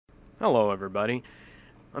Hello, everybody.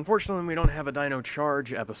 Unfortunately, we don't have a Dino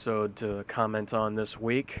Charge episode to comment on this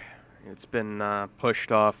week. It's been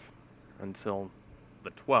pushed off until the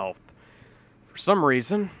 12th. For some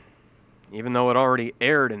reason, even though it already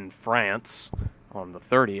aired in France on the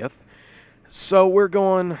 30th. So we're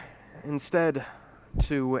going instead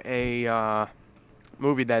to a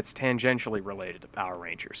movie that's tangentially related to Power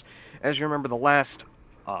Rangers. As you remember, the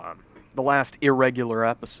last irregular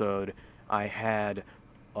episode I had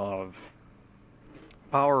of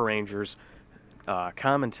Power Rangers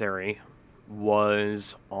commentary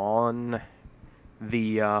was on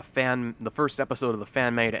the first episode of the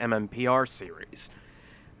fan-made MMPR series.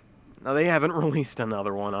 Now they haven't released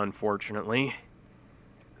another one, unfortunately.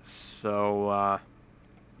 So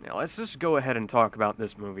now let's just go ahead and talk about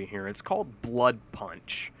this movie here. It's called Blood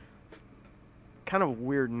Punch. Kind of a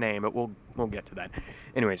weird name, but we'll get to that.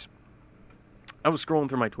 Anyways, I was scrolling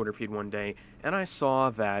through my Twitter feed one day, and I saw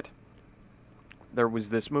that there was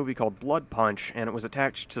this movie called Blood Punch, and it was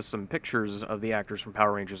attached to some pictures of the actors from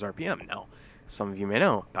Power Rangers RPM. Now, some of you may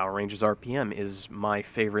know, Power Rangers RPM is my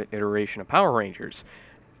favorite iteration of Power Rangers.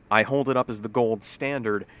 I hold it up as the gold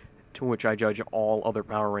standard to which I judge all other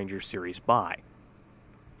Power Rangers series by.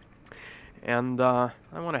 And I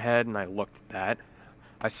went ahead and I looked at that.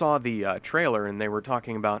 I saw the trailer, and they were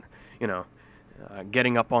talking about,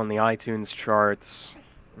 getting up on the iTunes charts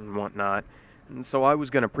and whatnot. And so I was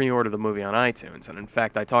going to pre-order the movie on iTunes, and in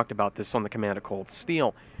fact I talked about this on the Command of Cold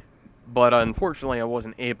Steel, but unfortunately I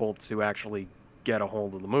wasn't able to actually get a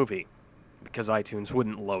hold of the movie, because iTunes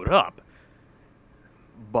wouldn't load up.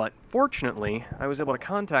 But fortunately, I was able to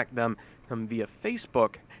contact them via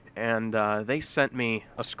Facebook, and they sent me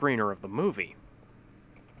a screener of the movie.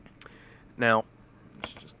 Now,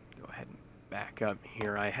 let's just go ahead and back up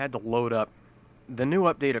here. I had to load up. The new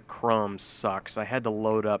update of Chrome sucks. I had to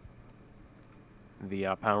load up the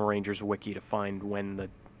Power Rangers wiki to find when the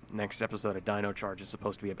next episode of Dino Charge is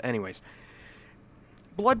supposed to be up. Anyways,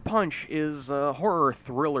 Blood Punch is a horror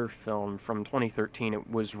thriller film from 2013. It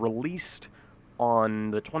was released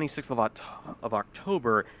on the 26th of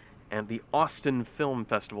October at the Austin Film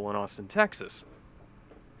Festival in Austin, Texas.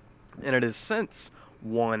 And it has since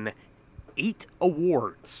won 8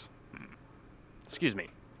 awards. Excuse me.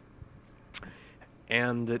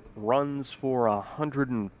 And it runs for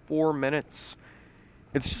 104 minutes.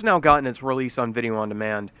 It's just now gotten its release on video on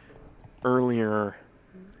demand earlier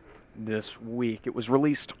this week. It was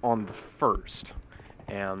released on the 1st.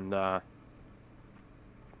 And, but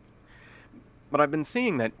I've been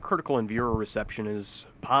seeing that critical and viewer reception is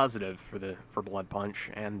positive for Blood Punch,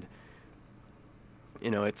 and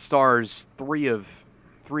it stars three of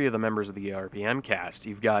the members of the RPM cast.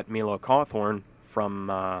 You've got Milo Cawthorn from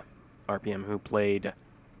RPM, who played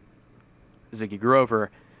Ziggy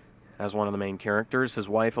Grover as one of the main characters. His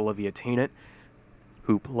wife, Olivia Tennant,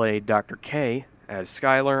 who played Dr. K as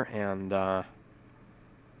Skylar, and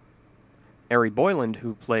Ari Boyland,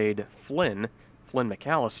 who played Flynn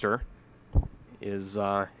McAllister, is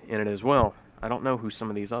in it as well. I don't know who some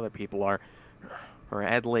of these other people are. Or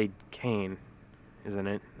Adelaide Kane is in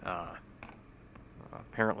it.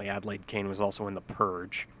 Apparently Adelaide Kane was also in The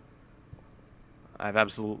Purge. I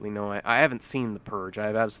haven't seen The Purge. I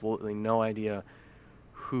have absolutely no idea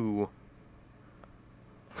who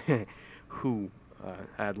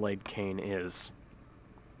Adelaide Kane is.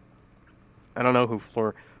 I don't know who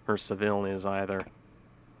Fleur Seville is either.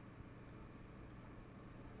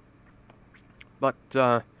 But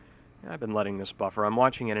I've been letting this buffer. I'm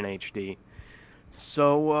watching it in HD.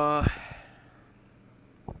 So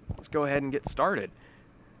let's go ahead and get started.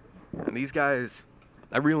 And these guys,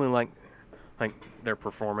 I really like their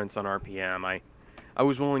performance on RPM. I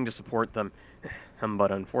was willing to support them,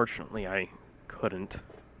 but unfortunately I couldn't.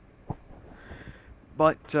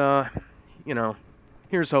 But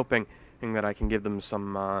here's hoping that I can give them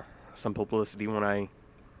some publicity when I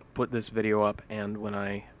put this video up and when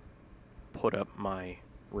I put up my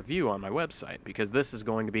review on my website, because this is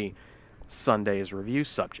going to be Sunday's review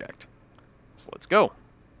subject. So let's go.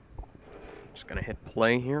 Just gonna hit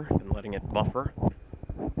play here and letting it buffer.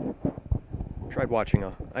 Tried watching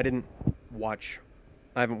I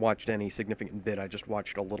haven't watched any significant bit. I just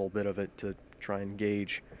watched a little bit of it to try and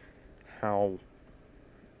gauge how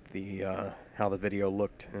the video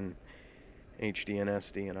looked in HD and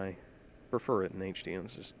SD, and I prefer it in HD.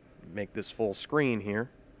 Let's just make this full screen here.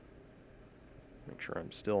 Make sure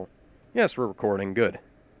I'm still... Yes, we're recording. Good.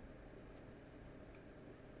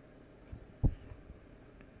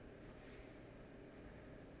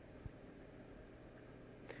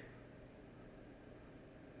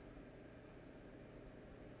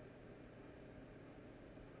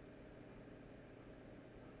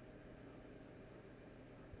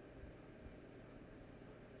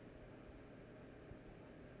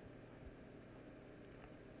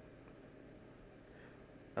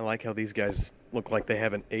 I like how these guys look like they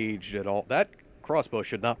haven't aged at all. That crossbow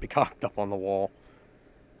should not be cocked up on the wall.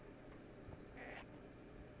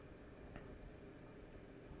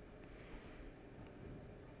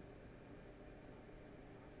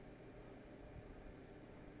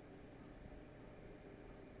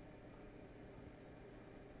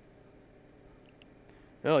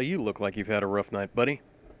 Oh, you look like you've had a rough night, buddy.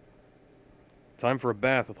 Time for a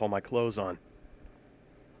bath with all my clothes on.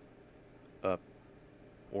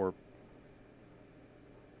 Or...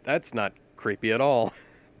 That's not creepy at all.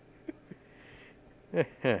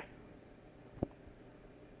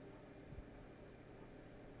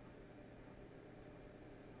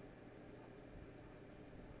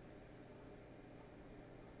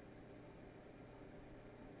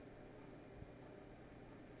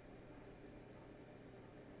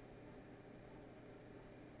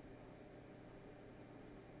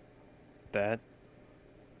 That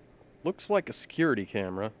looks like a security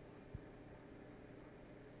camera.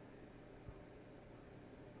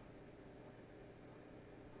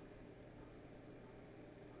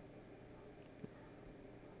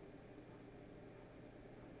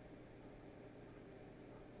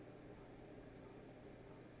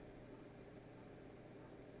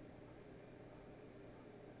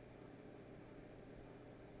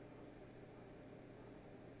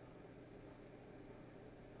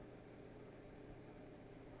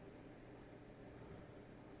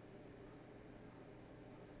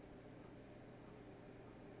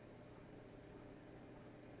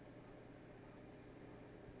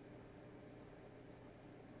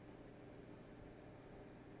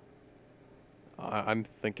 I'm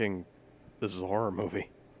thinking this is a horror movie.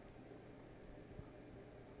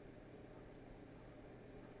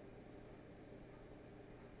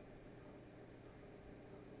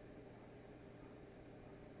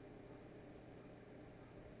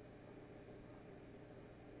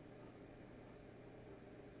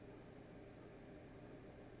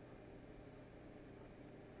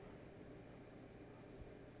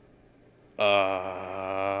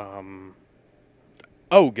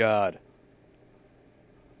 Oh God.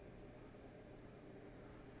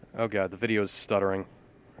 Oh God, the video is stuttering.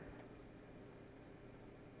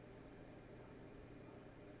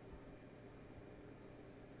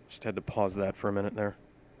 Just had to pause that for a minute there.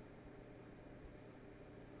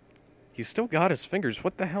 He's still got his fingers.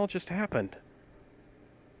 What the hell just happened?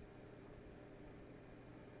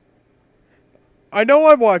 I know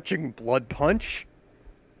I'm watching Blood Punch.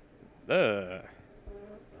 Ugh.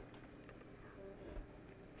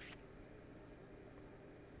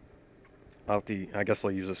 I guess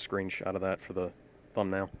I'll use a screenshot of that for the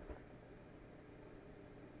thumbnail.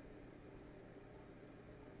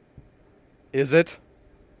 Is it?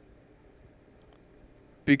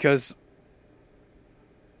 Because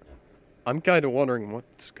I'm kind of wondering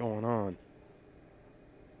what's going on.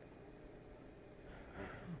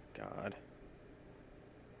 God.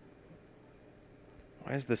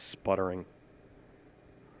 Why is this sputtering?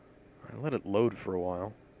 I let it load for a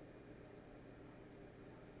while.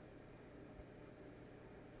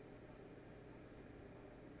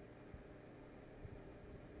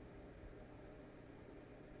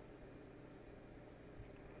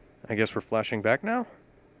 I guess we're flashing back now?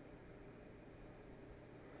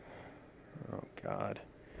 Oh, God.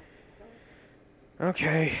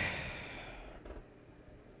 Okay.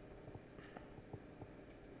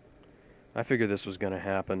 I figured this was going to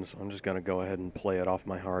happen, so I'm just going to go ahead and play it off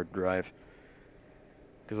my hard drive.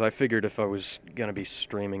 Because I figured if I was going to be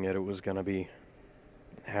streaming it, it was going to be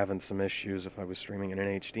having some issues if I was streaming it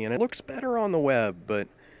in HD. And it looks better on the web, but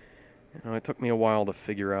you know, it took me a while to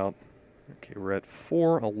figure out. Okay, we're at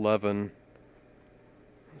 4:11.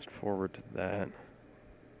 Just forward to that.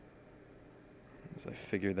 As I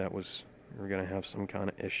figured we were going to have some kind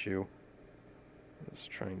of issue. Let's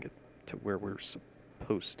try and get to where we're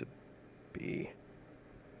supposed to be.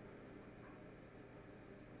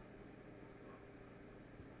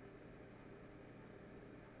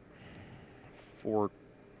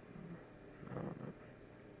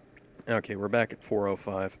 Okay, we're back at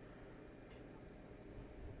 4:05.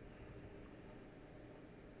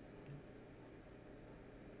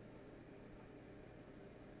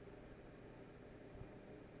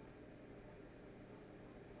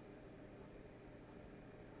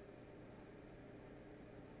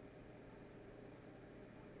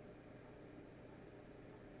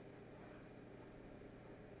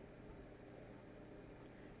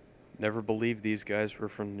 Never believed these guys were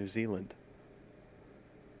from New Zealand.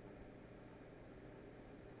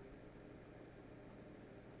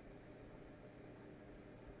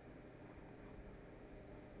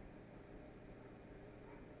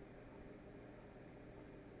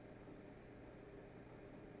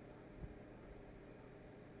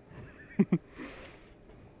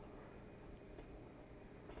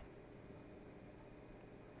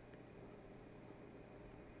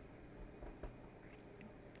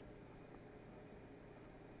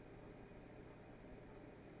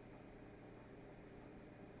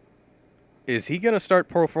 Is he gonna start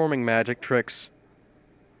performing magic tricks?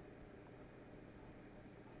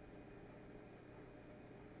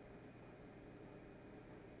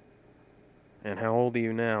 And how old are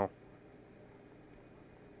you now?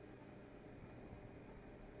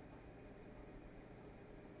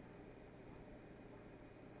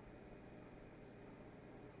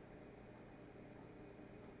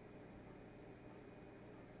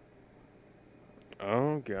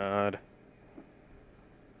 Oh, God.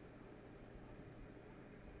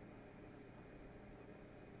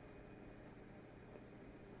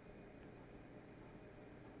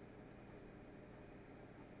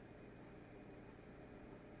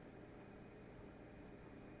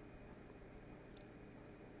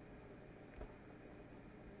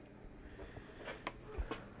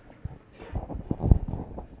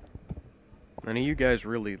 None of you guys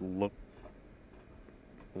really look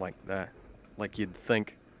like that. Like you'd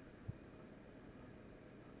think.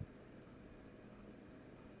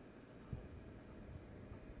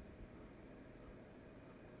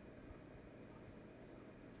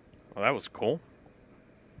 Well, that was cool.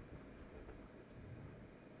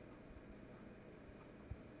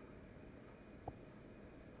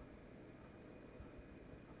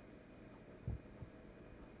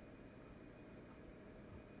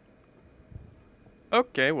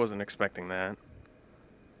 Okay, wasn't expecting that.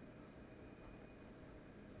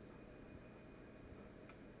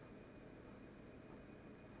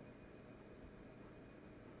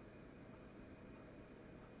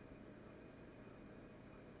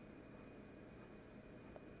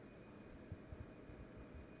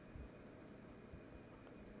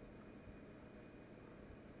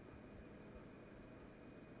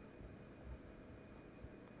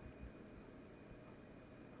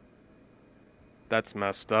 That's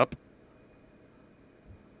messed up.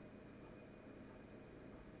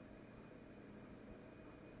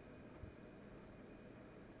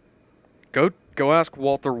 Go ask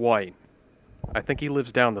Walter White. I think he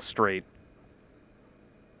lives down the street.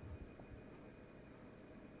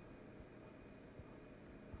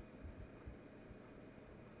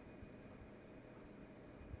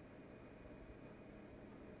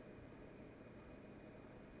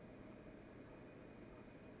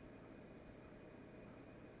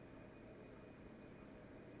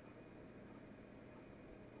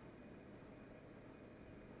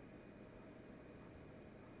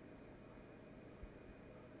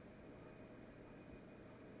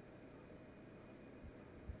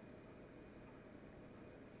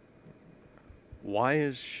 Why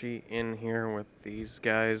is she in here with these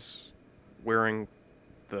guys wearing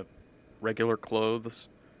the regular clothes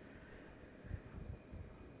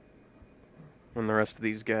when the rest of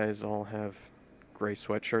these guys all have gray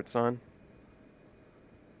sweatshirts on?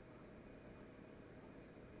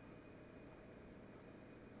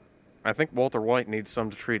 I think Walter White needs some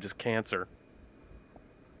to treat his cancer.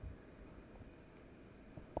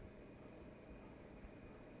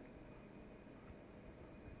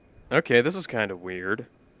 Okay, this is kind of weird.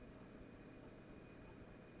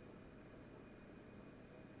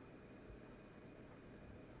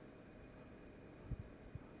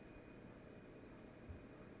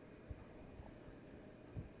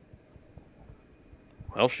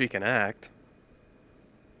 Well, she can act.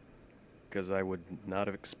 Because I would not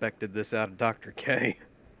have expected this out of Dr. K.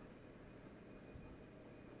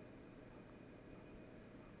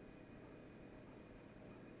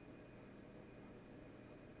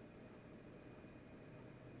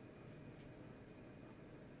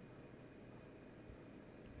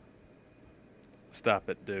 Stop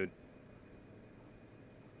it, dude.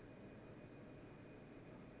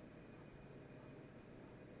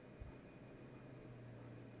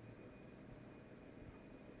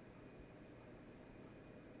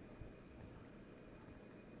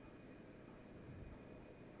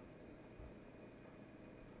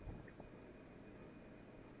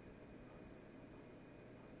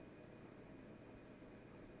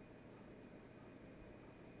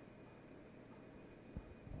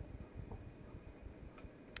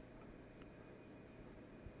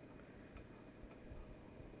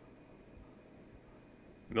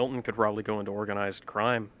 Milton could probably go into organized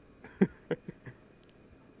crime.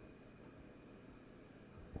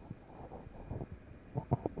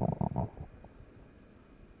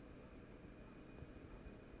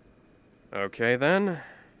 Okay, then.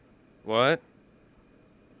 What?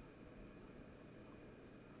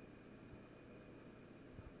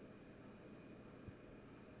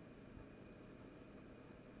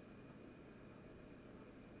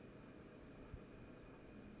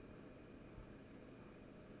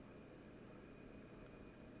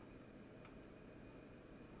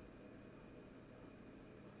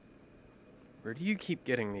 Where do you keep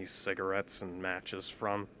getting these cigarettes and matches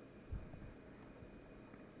from?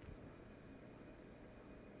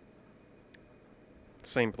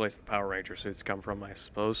 Same place the Power Ranger suits come from, I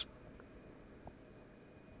suppose.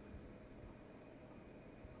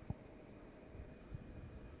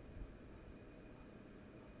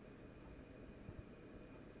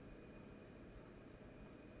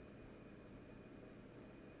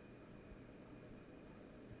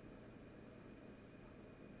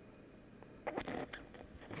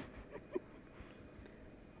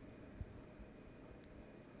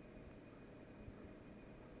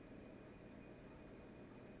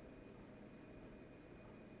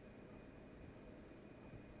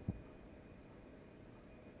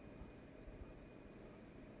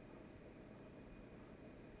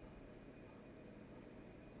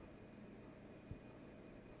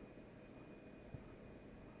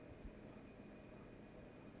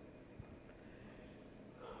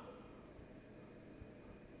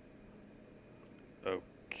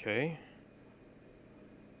 Okay.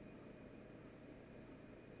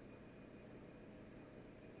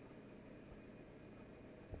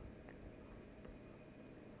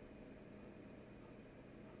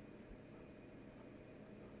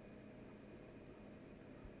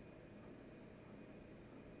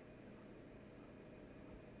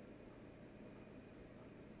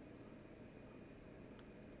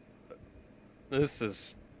 This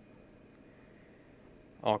is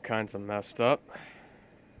all kinds of messed up.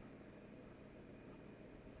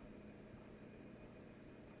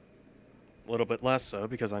 A little bit less so,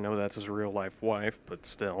 because I know that's his real-life wife, but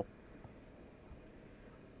still.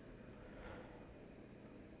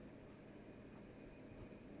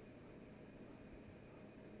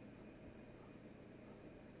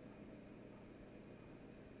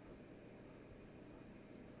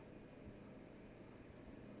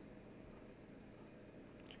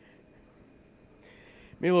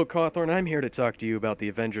 Milo Cawthorn, I'm here to talk to you about the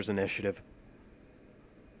Avengers Initiative.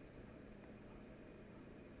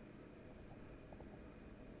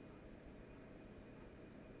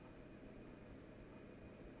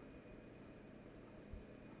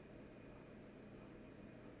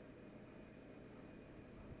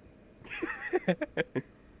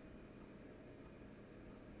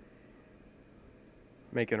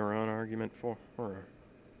 Making her own argument for her.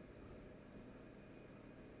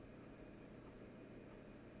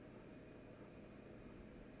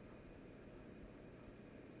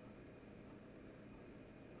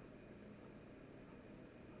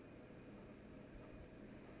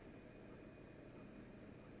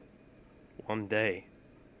 One day.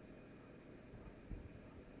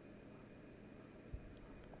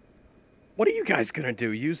 What are you guys gonna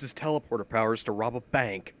do? Use his teleporter powers to rob a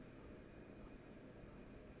bank?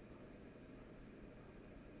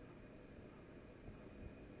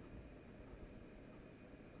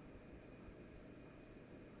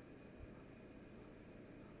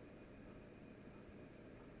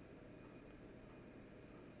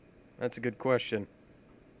 That's a good question.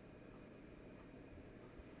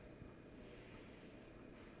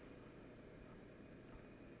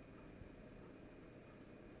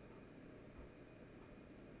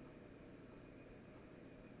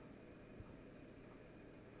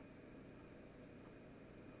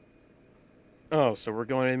 Oh, so we're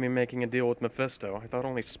going to be making a deal with Mephisto. I thought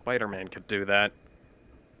only Spider-Man could do that.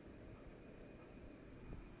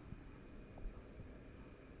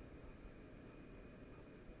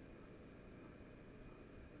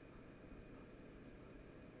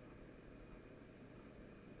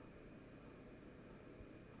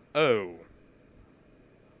 Oh.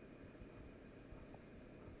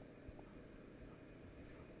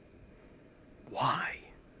 Why?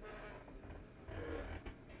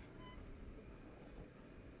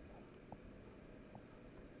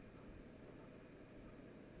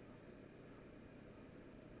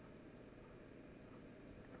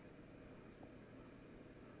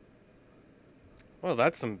 Well,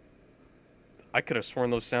 that's some... I could have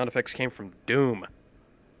sworn those sound effects came from Doom.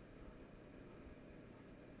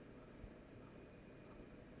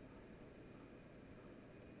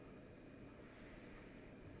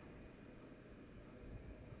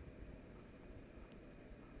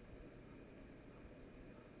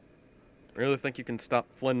 Really think you can stop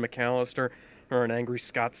Flynn McAllister or an angry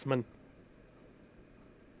Scotsman?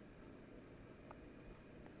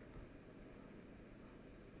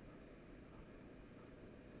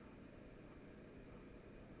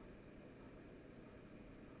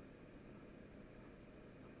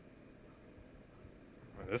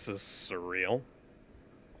 This is surreal.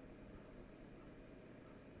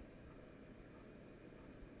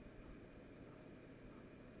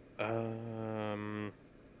 Um...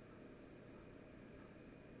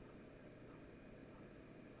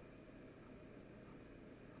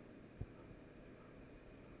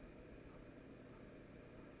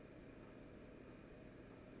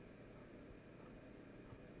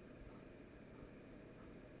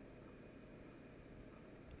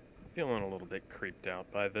 Feeling a little bit creeped out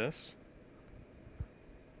by this.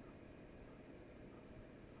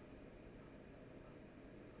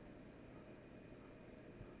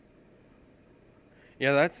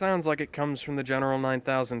 Yeah, that sounds like it comes from the General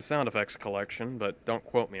 9000 sound effects collection, but don't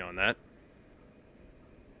quote me on that.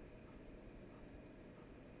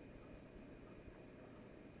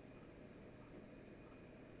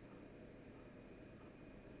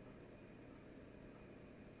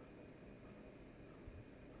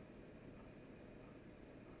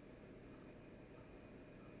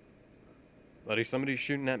 Buddy, somebody's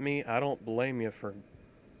shooting at me. I don't blame you for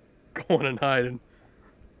going and hiding.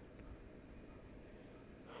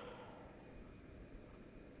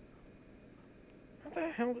 How the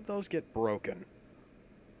hell did those get broken?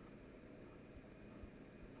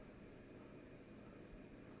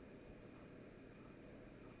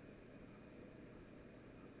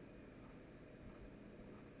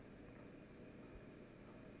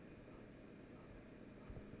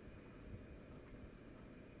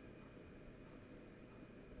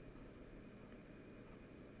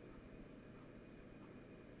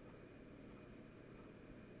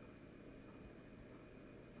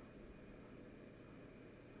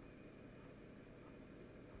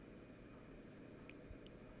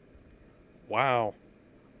 Wow.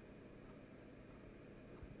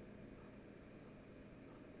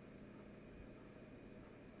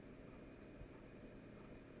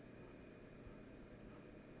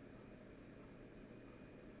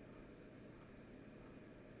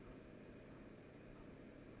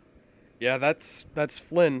 Yeah, that's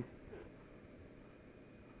Flynn.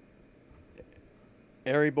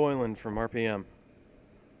 Ari Boylan from RPM.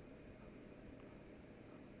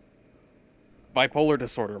 Bipolar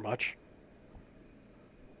disorder, much?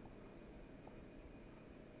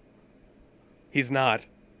 He's not.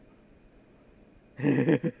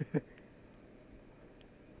 Do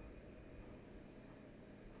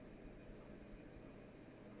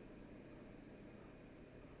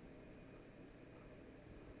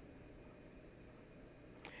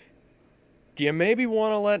you maybe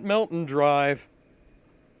want to let Milton drive?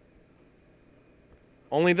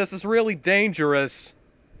 Only this is really dangerous.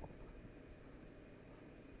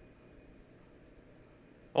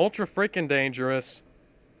 Ultra freaking dangerous.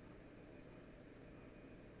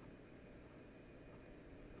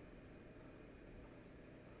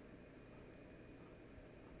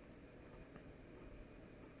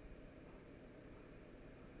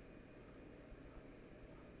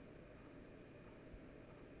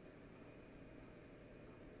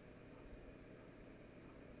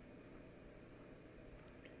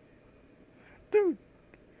 Dude.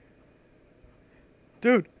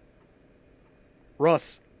 Dude.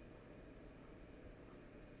 Russ.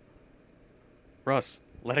 Russ,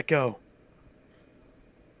 let it go.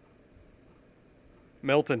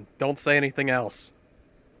 Milton, don't say anything else.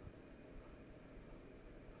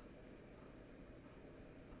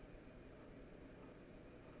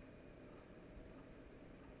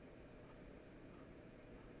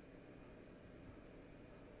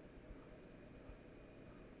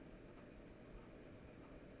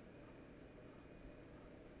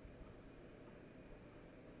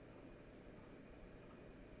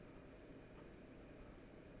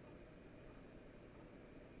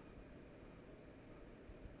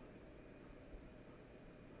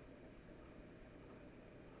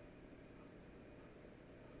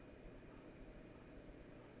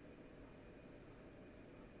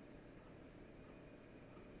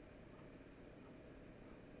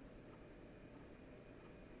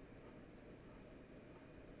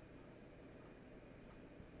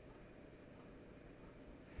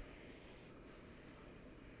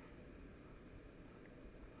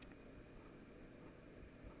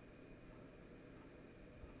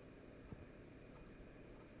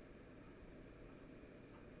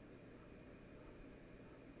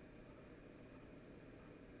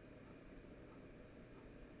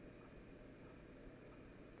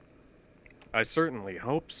 I certainly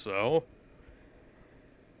hope so.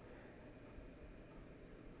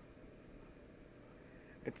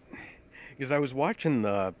 It's because I was watching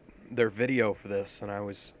their video for this, and I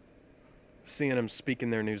was seeing them speaking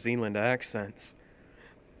their New Zealand accents,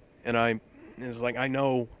 and it's like I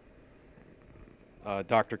know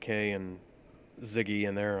Dr. K and Ziggy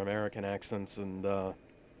and their American accents, and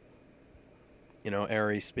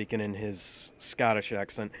Ari speaking in his Scottish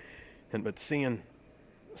accent, but seeing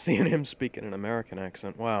him speak in an American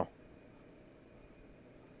accent, wow.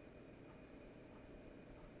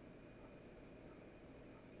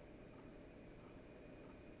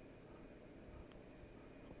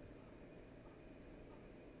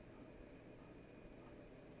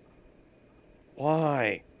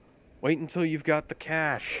 Why? Wait until you've got the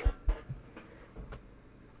cash.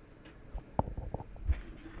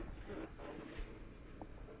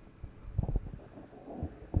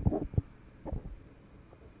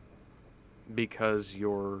 Because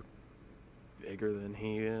you're bigger than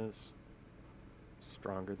he is,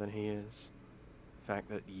 stronger than he is. The fact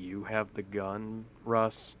that you have the gun,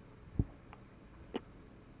 Russ.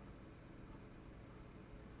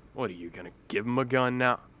 What are you gonna give him a gun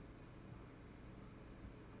now?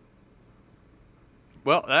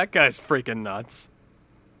 Well, that guy's freaking nuts.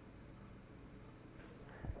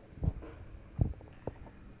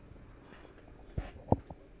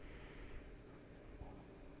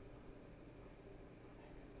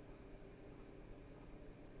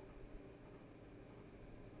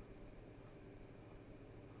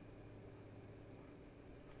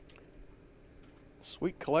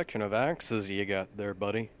 Sweet collection of axes you got there,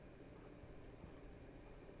 buddy.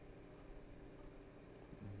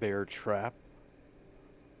 Bear trap.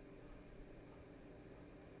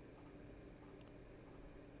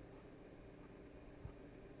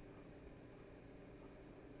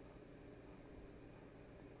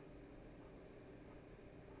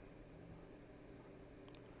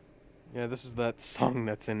 Yeah, this is that song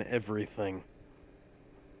that's in everything.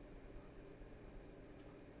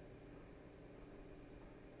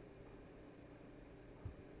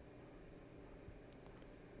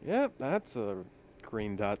 Yep, that's a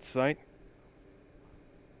green dot site.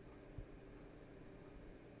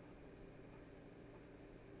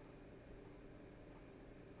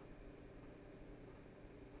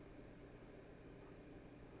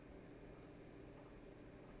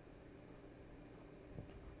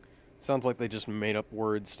 Sounds like they just made up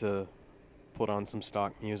words to put on some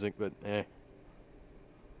stock music, but eh.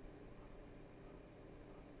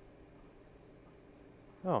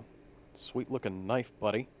 Oh, sweet looking knife,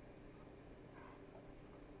 buddy.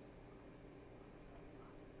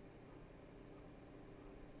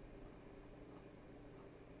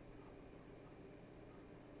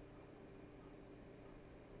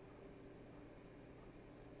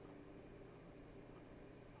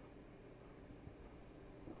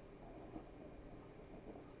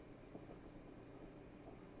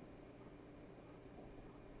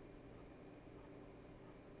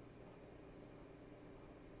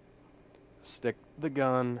 Stick the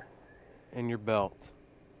gun in your belt.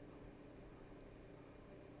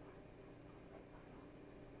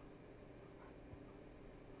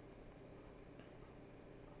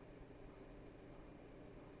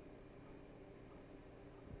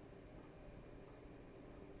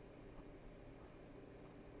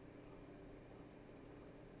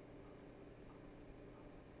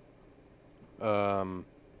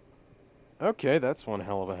 Okay, that's one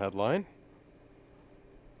hell of a headline.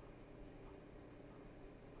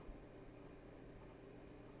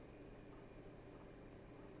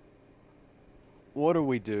 What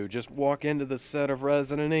do? Just walk into the set of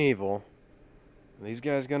Resident Evil. These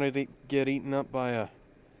guys gonna get eaten up by a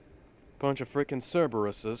bunch of frickin'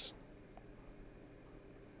 Cerberuses.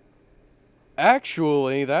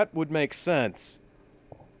 Actually, that would make sense.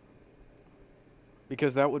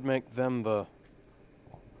 Because that would make them the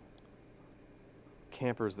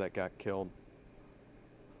campers that got killed.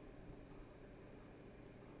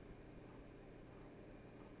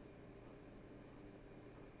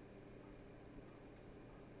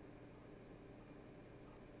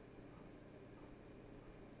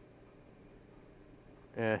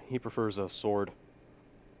 He prefers a sword.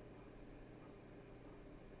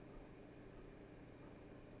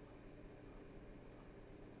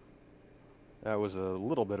 That was a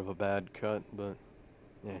little bit of a bad cut, but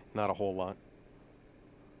not a whole lot.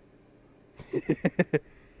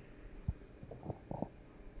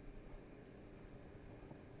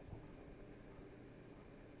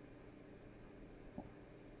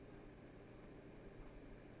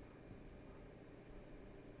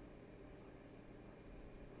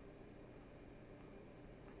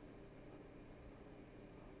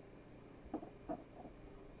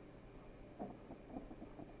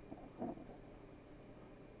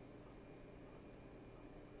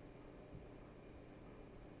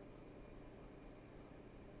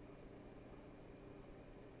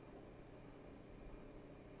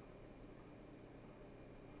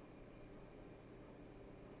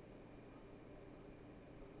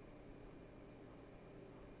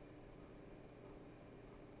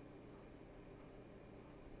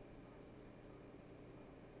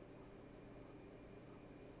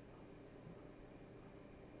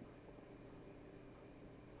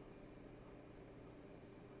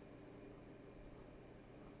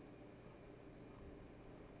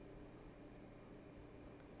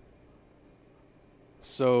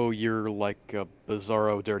 So you're like a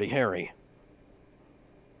bizarro Dirty Harry.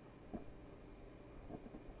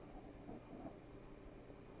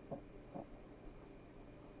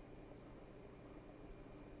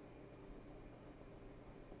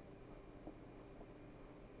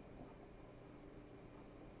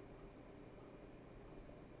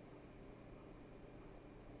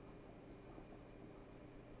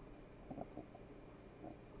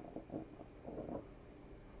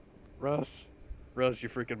 Russ,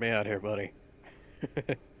 you're freaking me out here, buddy.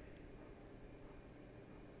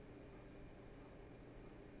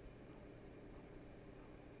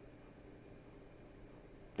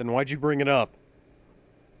 Then why'd you bring it up?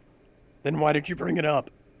 Then why did you bring it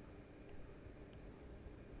up?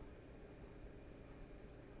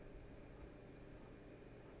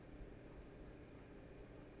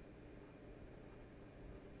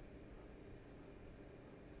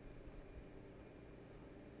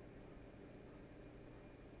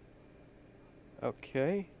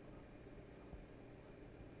 Okay.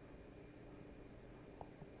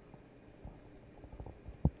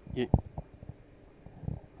 You...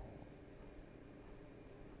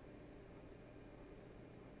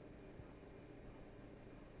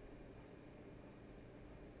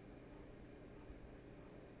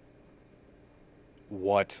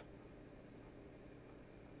 What?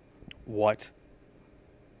 What?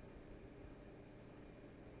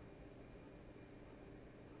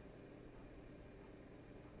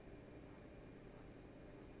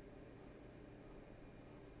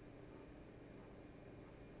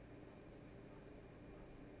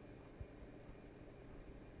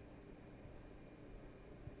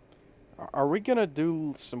 Are we gonna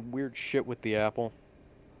do some weird shit with the apple?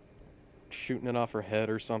 Shooting it off her head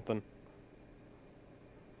or something?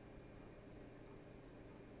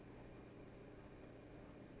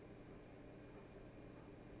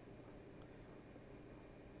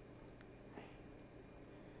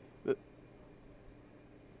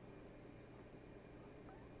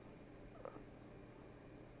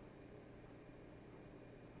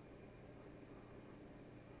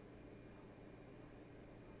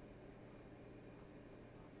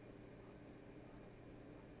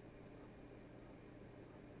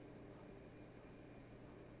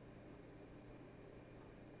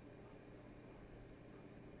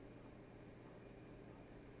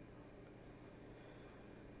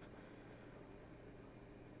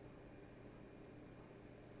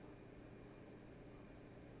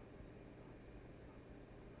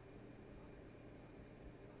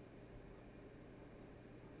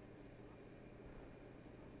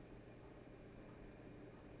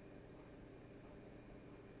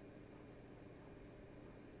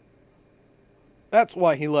 That's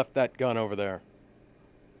why he left that gun over there.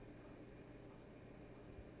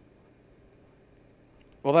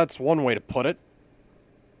 Well, that's one way to put it.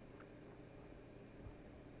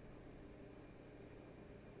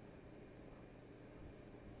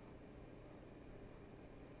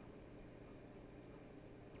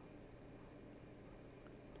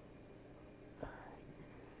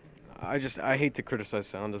 I hate to criticize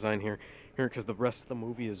sound design here because the rest of the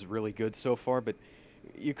movie is really good so far, but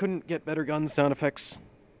you couldn't get better gun sound effects.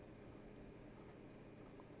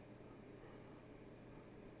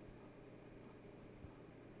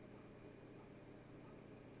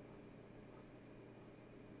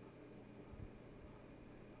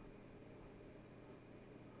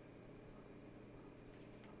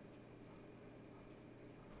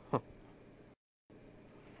 Huh.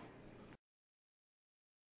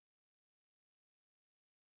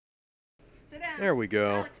 There we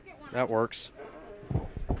go. That works.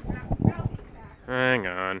 Hang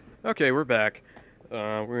on. Okay, we're back.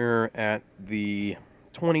 We're at the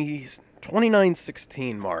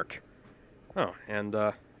 2916 mark. Oh, and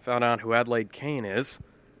found out who Adelaide Kane is.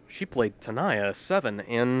 She played Tanaya 7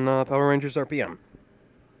 in Power Rangers RPM.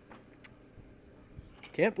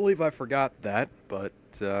 Can't believe I forgot that, but,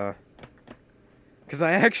 because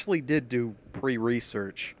I actually did do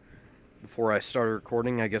pre-research before I started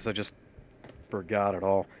recording. I guess I just forgot it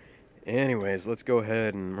all. Anyways, let's go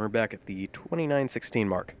ahead and we're back at the 2916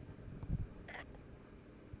 mark.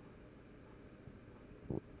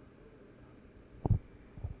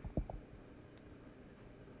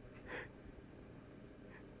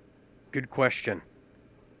 Good question.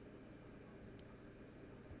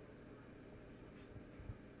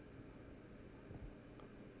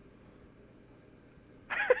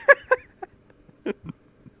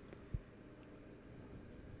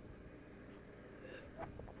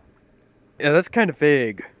 Yeah, that's kind of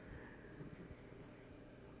vague.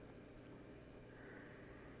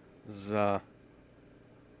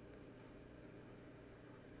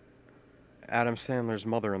 Adam Sandler's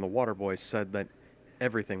mother in The Waterboy said that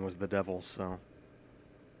everything was the devil, so...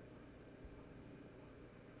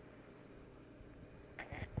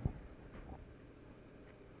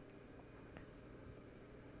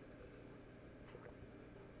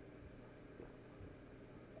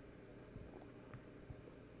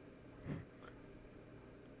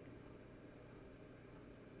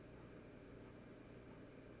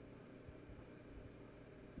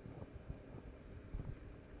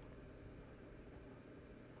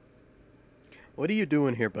 What are you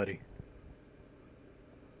doing here, buddy?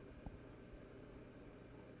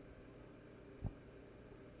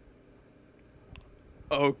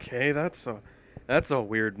 Okay, that's a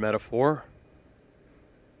weird metaphor.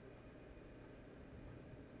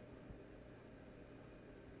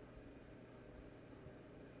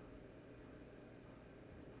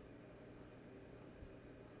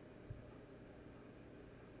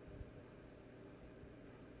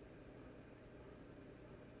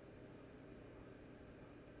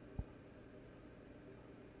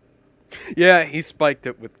 Yeah, he spiked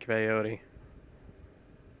it with Coyote.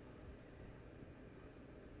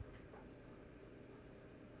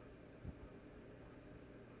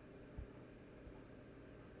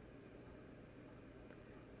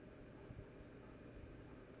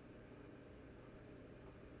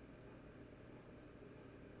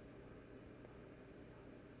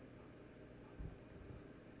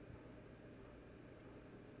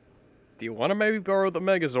 Do you want to maybe borrow the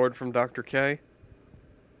Megazord from Dr. K?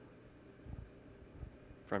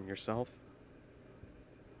 From yourself?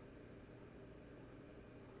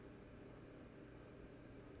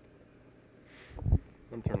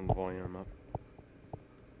 I'm turning the volume up.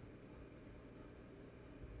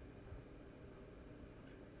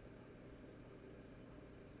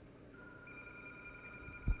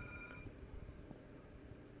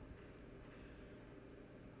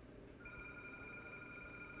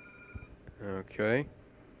 Okay.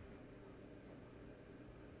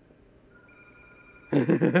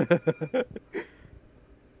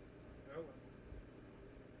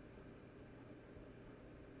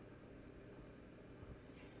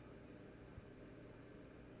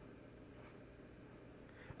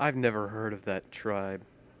 I've never heard of that tribe.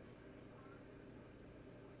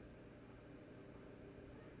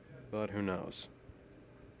 But who knows?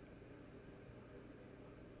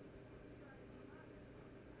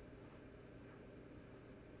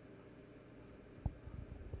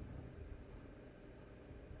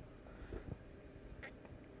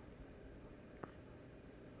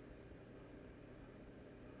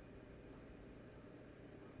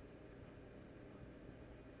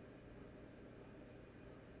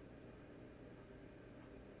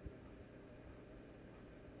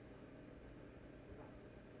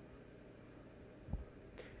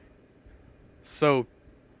 So,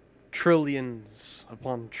 trillions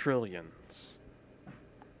upon trillions.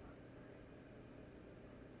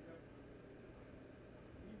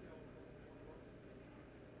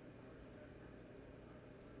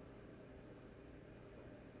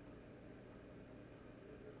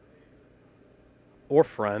 Or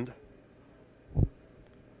friend.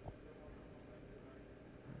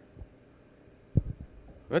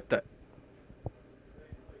 What the?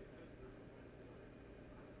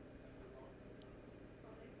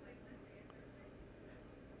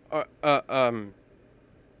 Uh, uh, um...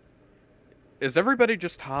 Is everybody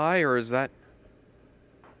just high, or is that...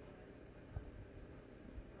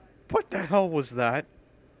 What the hell was that?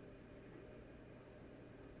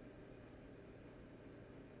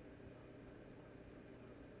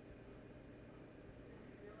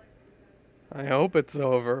 I hope it's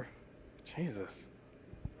over. Jesus.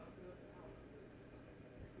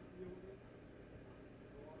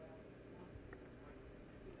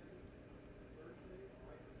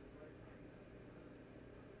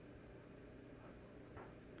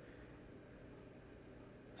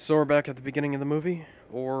 So we're back at the beginning of the movie?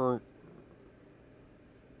 Or...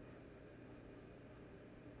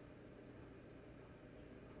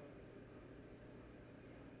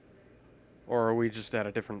 Or are we just at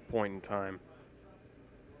a different point in time?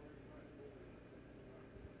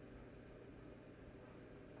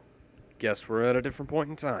 Guess we're at a different point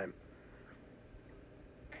in time.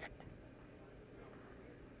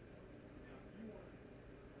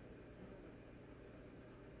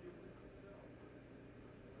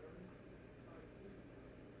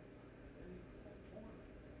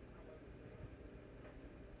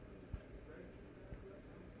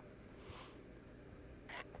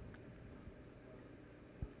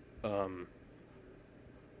 Um...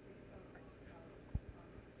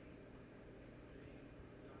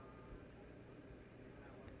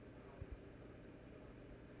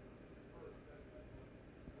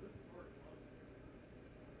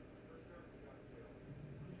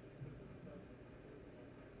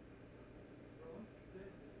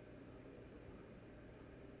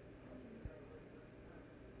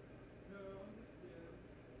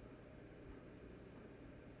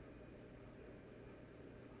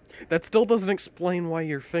 That still doesn't explain why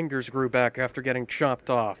your fingers grew back after getting chopped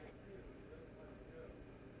off.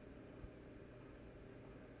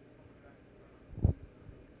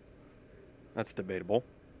 That's debatable.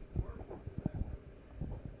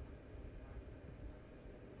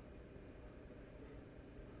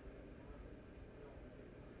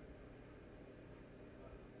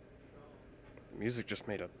 The music just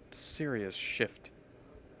made a serious shift.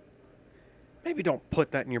 Maybe don't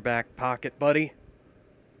put that in your back pocket, buddy.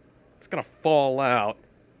 It's gonna fall out.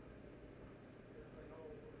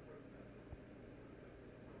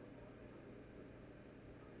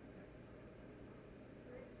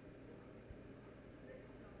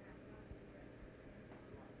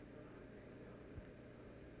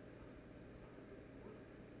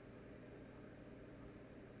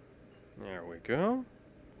 There we go.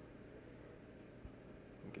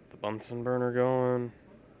 Get the Bunsen burner going.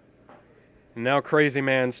 And now Crazy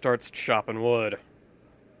Man starts chopping wood.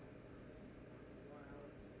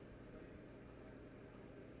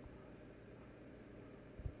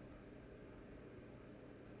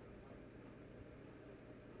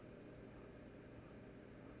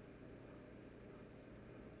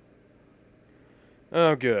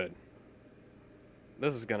 Oh, good.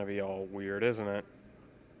 This is gonna be all weird, isn't it?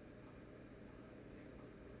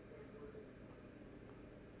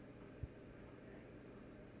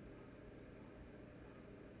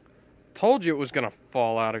 Told you it was gonna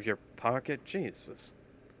fall out of your pocket. Jesus.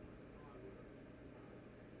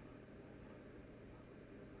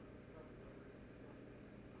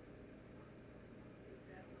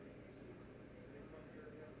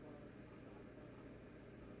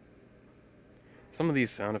 Some of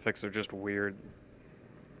these sound effects are just weird.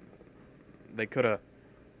 They could have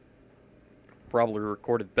probably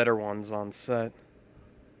recorded better ones on set.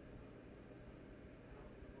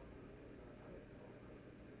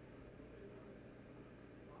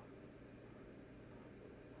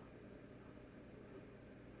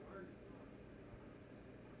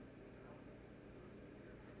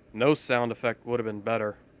 No sound effect would have been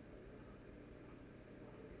better.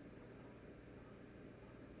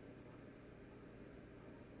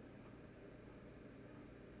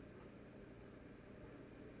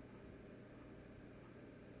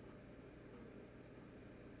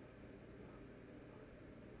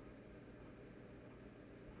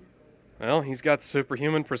 Well, he's got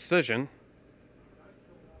superhuman precision.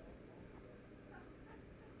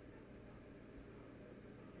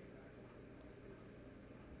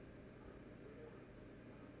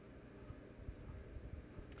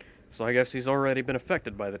 So I guess he's already been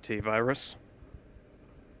affected by the T-virus.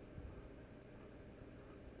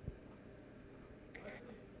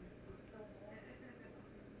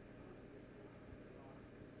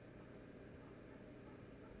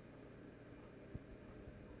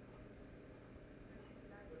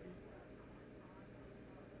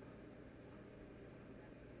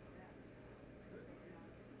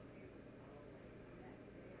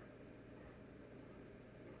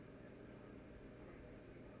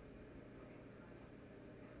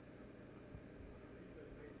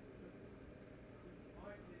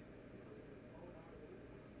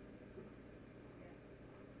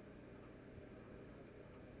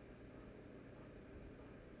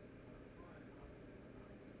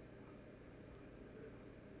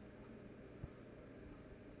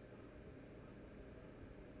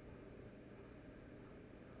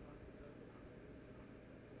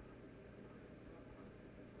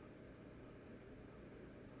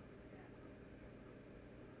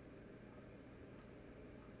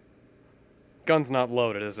 Gun's not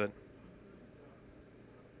loaded, is it?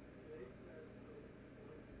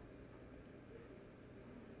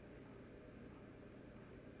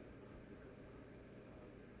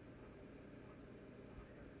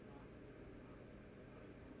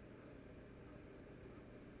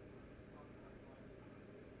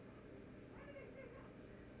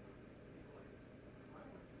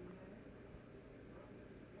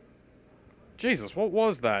 Jesus, what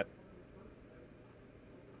was that?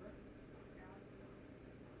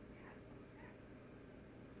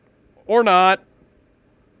 Or not.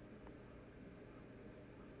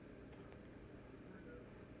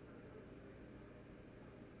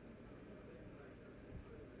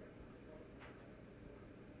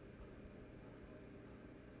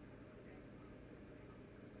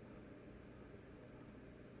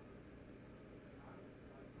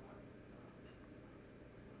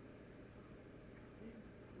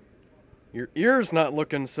 Your ear's not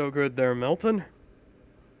looking so good there, Milton.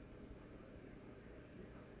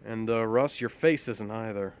 And, Russ, your face isn't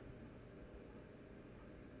either.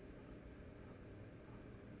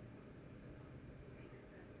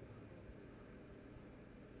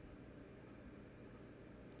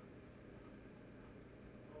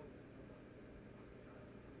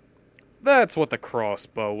 That's what the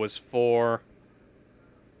crossbow was for.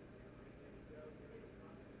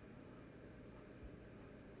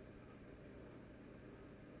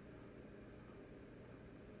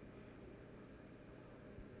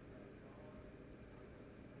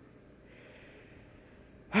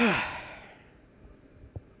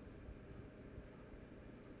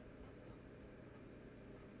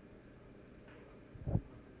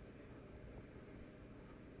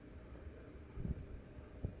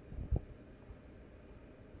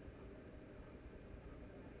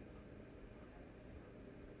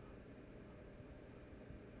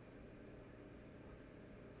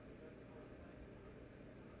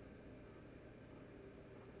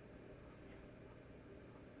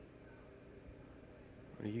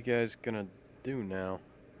 What are you guys gonna do now?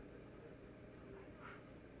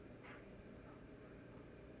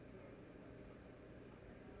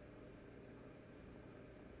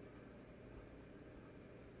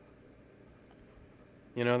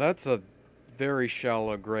 You know, that's a very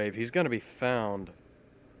shallow grave. He's gonna be found.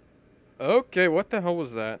 Okay, what the hell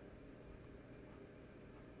was that?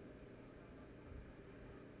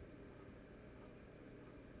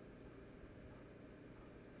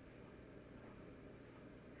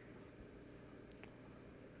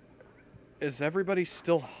 Is everybody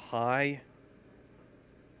still high?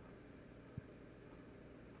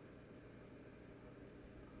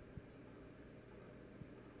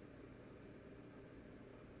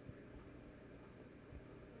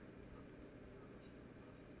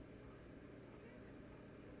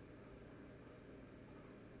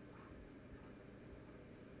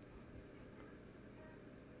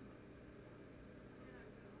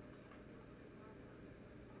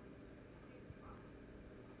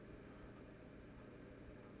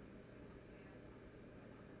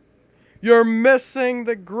 You're missing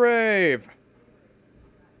the grave!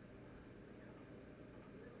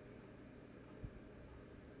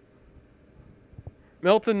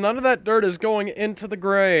 Milton, none of that dirt is going into the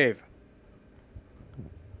grave.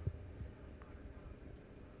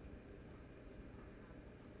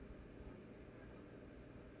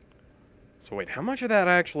 So wait, how much of that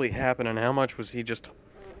actually happened and how much was he just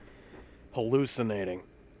hallucinating?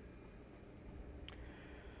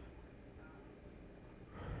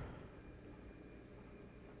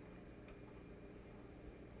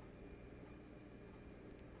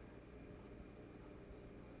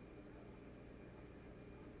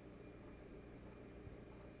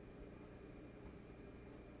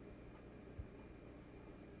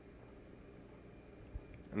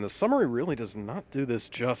 And the summary really does not do this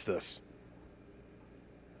justice.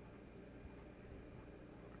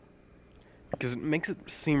 Because it makes it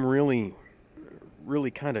seem really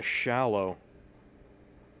kind of shallow.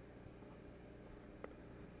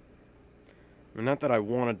 I mean, not that I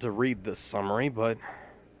wanted to read this summary, but,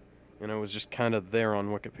 you know, it was just kind of there on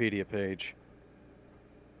Wikipedia page.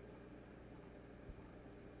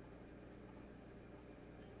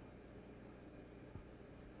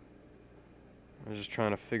 I was just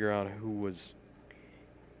trying to figure out who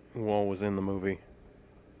all was in the movie.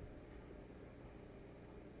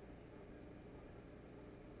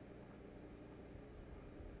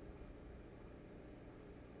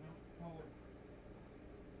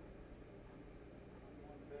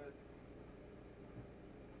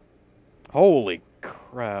 Holy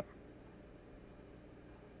crap.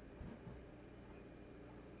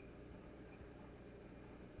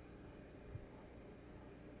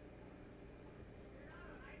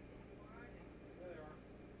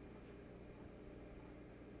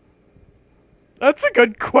 That's a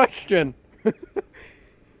good question.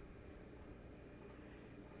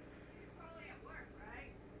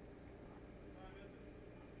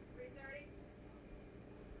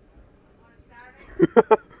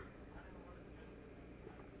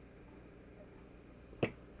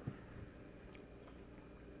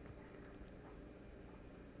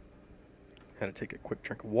 Had to take a quick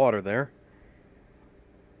drink of water there.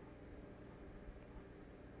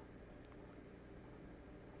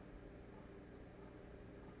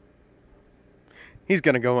 He's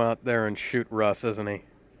gonna go out there and shoot Russ, isn't he?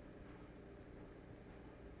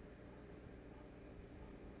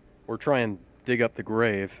 Or try and dig up the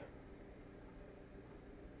grave.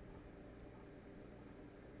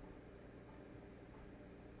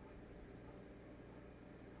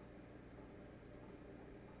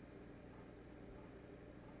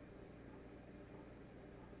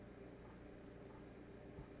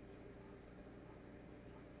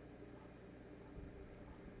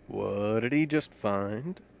 What did he just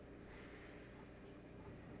find?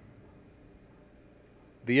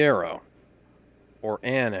 The arrow. Or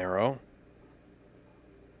an arrow.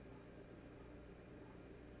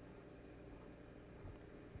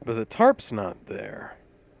 But the tarp's not there.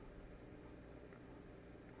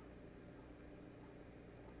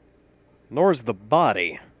 Nor's the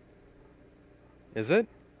body. Is it?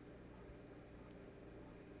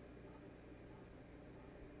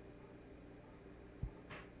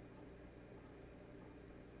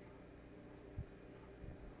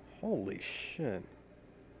 Holy shit.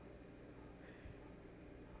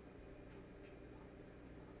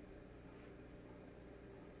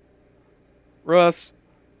 Russ,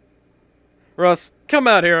 come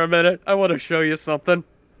out here a minute. I want to show you something.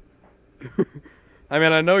 I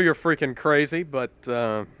mean, I know you're freaking crazy, but,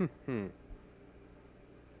 you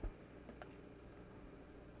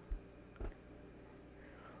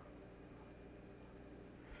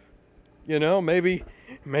know, maybe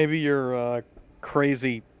your,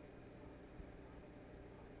 crazy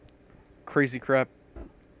crap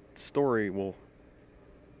story will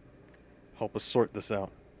help us sort this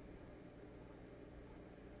out.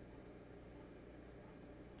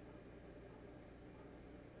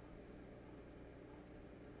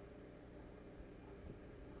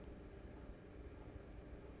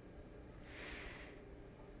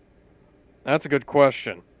 That's a good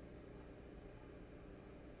question.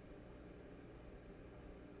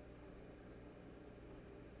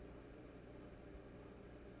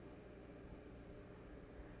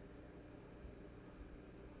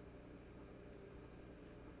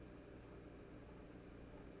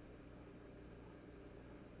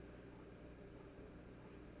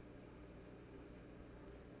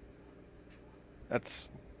 That's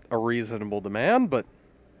a reasonable demand, but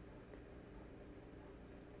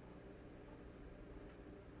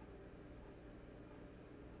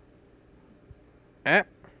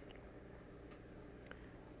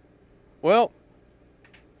well,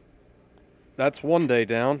 that's one day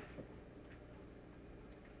down.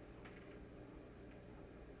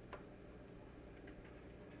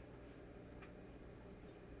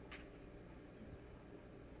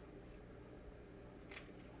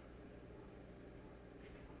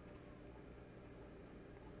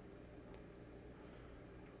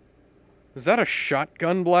 Is that a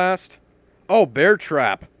shotgun blast? Oh, bear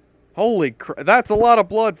trap. Holy crap. That's a lot of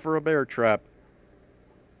blood for a bear trap.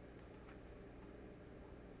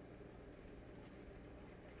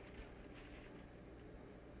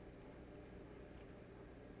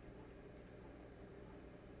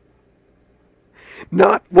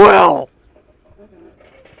 Not well.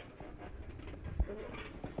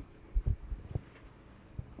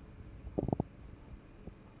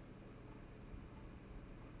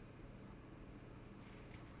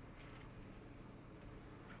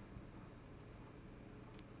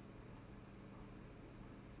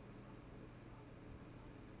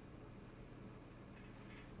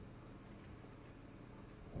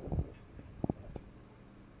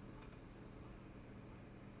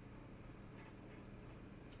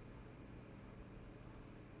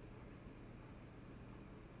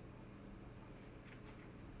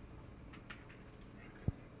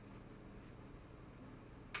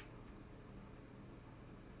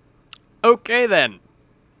 Okay, then.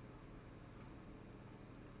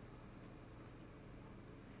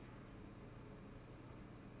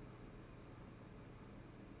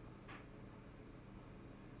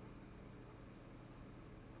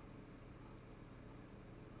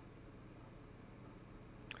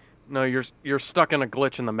 No, you're stuck in a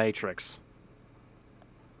glitch in the Matrix.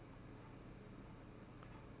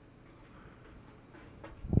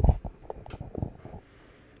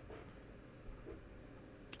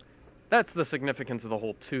 That's the significance of the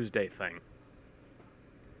whole Tuesday thing.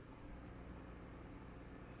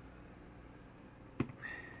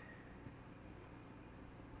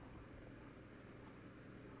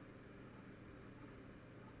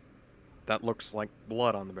 That looks like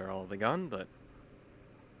blood on the barrel of the gun, but...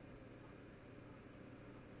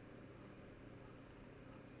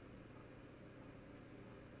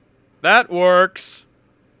 that works!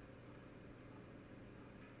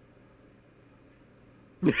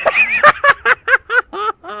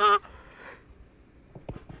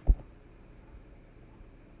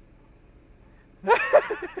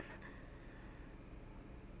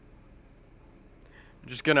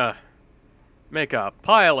 Just gonna make a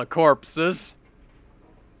pile of corpses.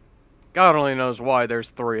 God only knows why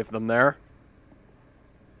there's 3 of them there.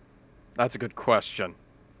 That's a good question.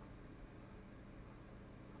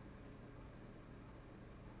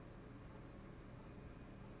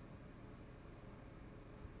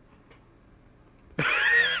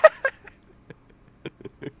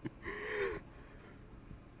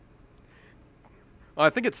 Well, I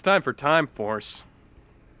think it's time for Time Force.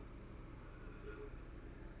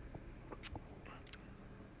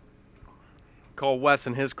 call Wes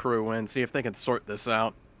and his crew in, see if they can sort this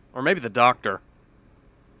out. Or maybe the doctor.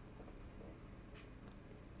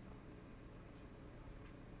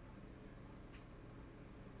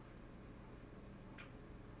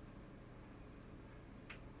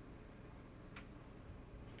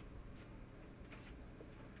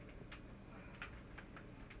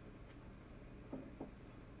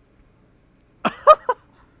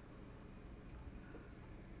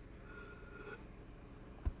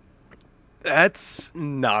 That's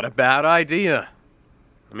not a bad idea.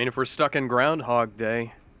 I mean, if we're stuck in Groundhog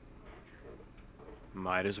Day,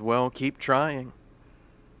 might as well keep trying.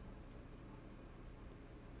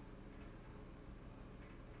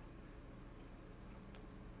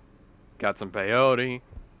 Got some peyote,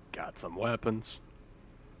 got some weapons.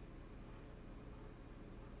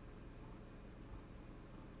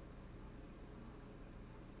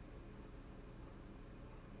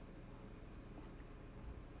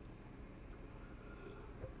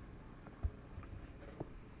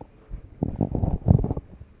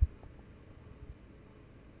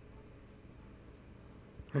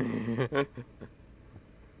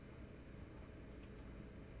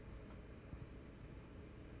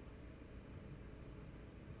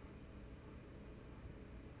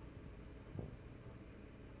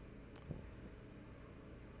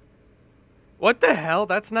 What the hell?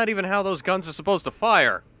 That's not even how those guns are supposed to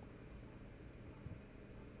fire.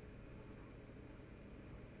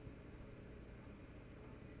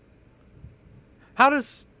 How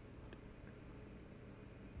does...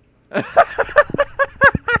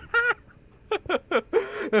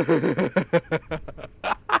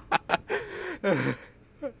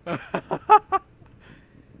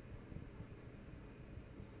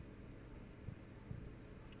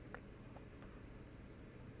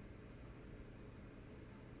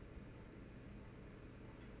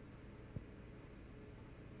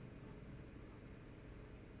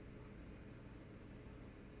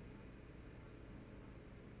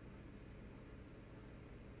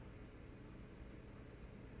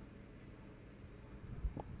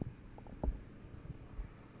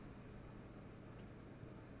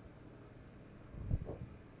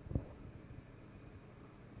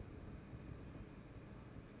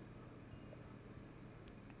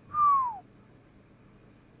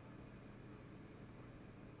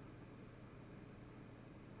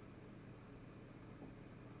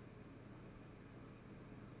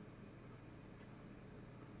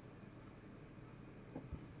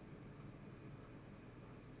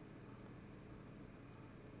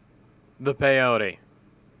 The peyote.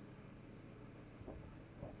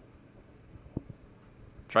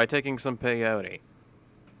 Try taking some peyote.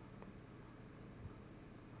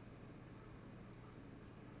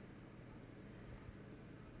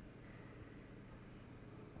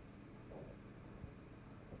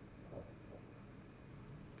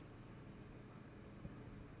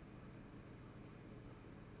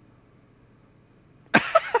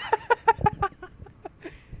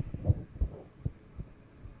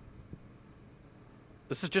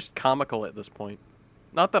 This is just comical at this point.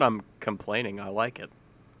 Not that I'm complaining, I like it.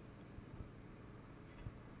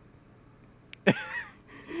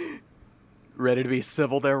 Ready to be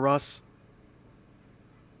civil there, Russ?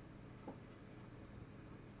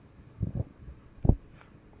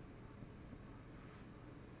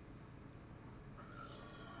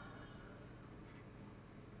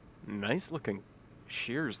 Nice looking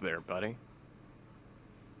shears there, buddy.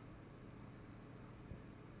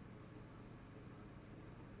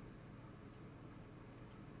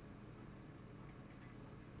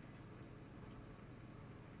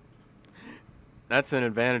 That's an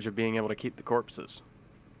advantage of being able to keep the corpses.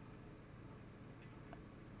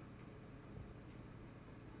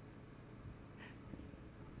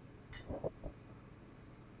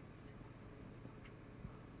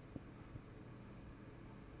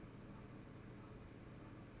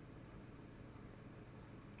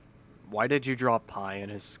 Why did you draw pie in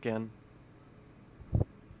his skin?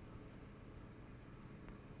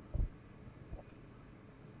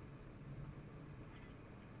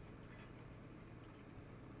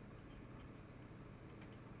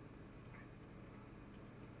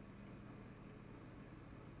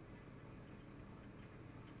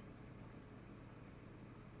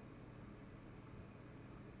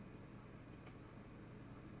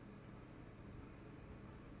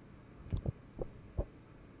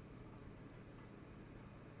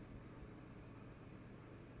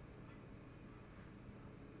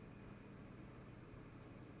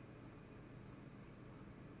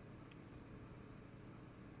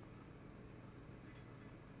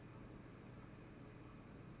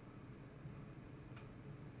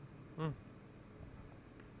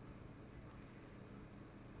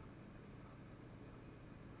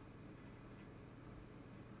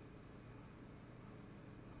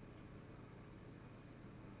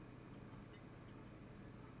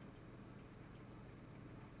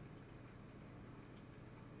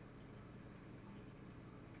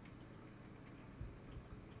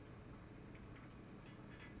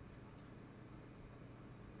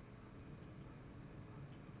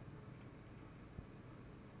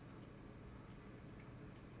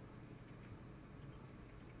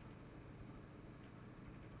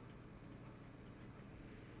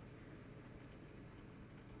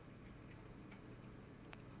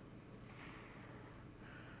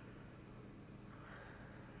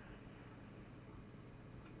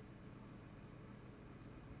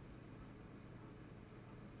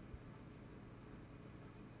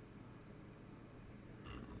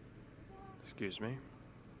 Excuse me.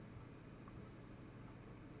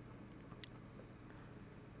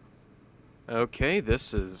 Okay,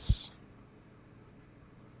 this is...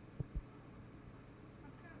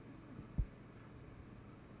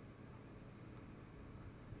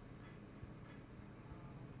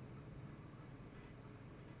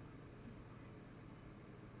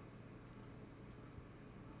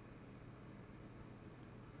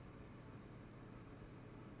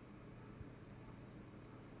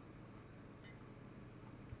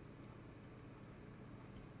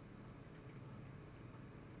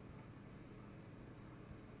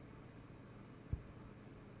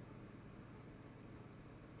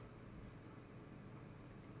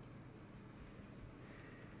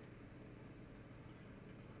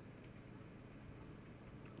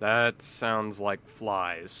 That sounds like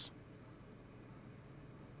flies.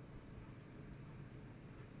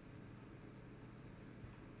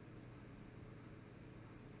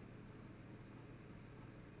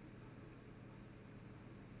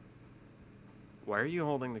 Why are you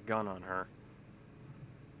holding the gun on her?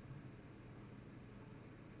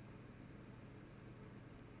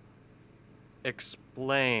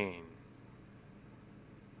 Explain.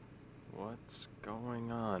 What's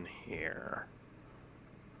going on here?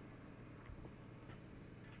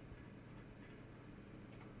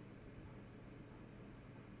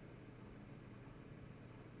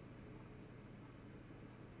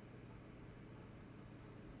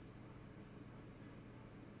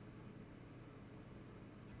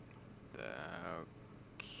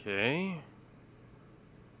 Okay.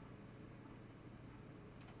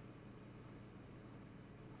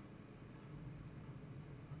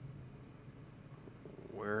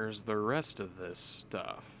 Where's the rest of this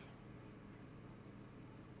stuff?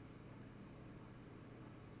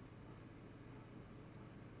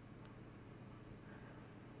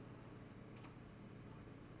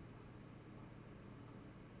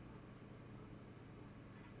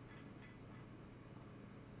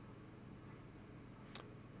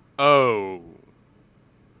 Oh.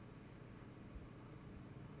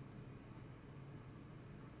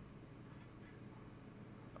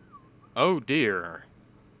 Oh dear.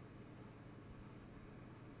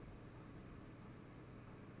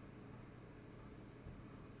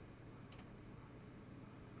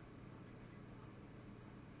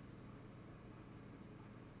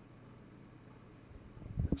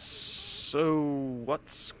 So,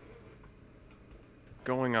 what's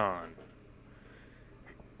going on?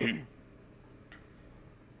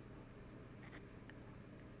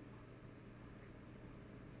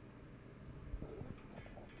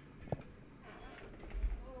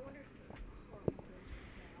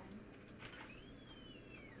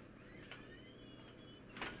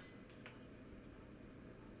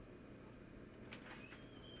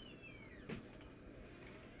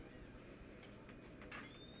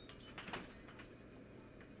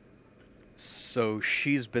 So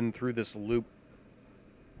she's been through this loop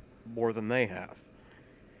more than they have.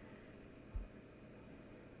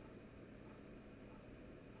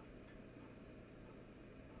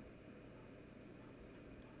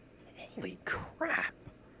 Holy crap.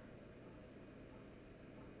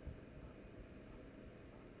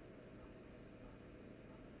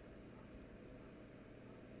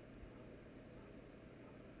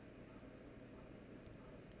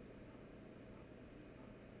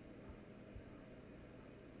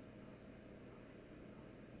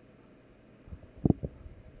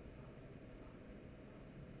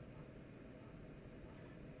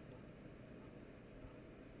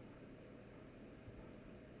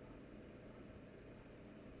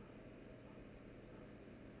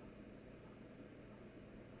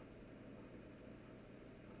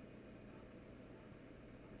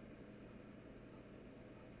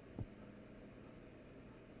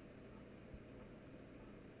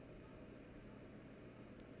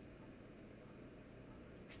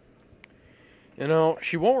 You know,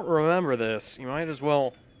 she won't remember this. You might as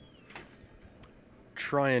well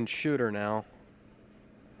try and shoot her now.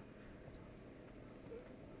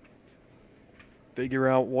 Figure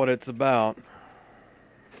out what it's about.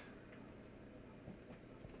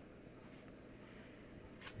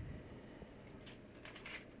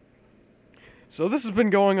 So this has been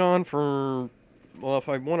going on for... Well, if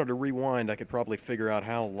I wanted to rewind, I could probably figure out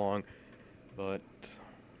how long. But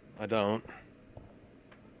I don't.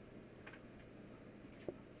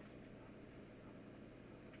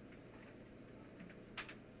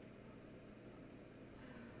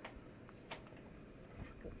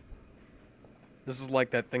 This is like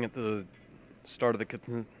that thing at the start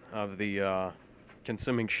of the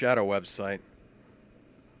Consuming Shadow website.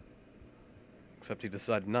 except he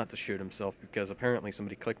decided not to shoot himself because apparently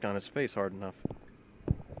somebody clicked on his face hard enough.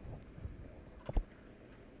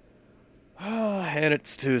 And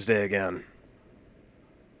it's Tuesday again.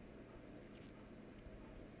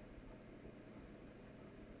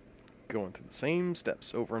 Going through the same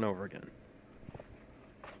steps over and over again.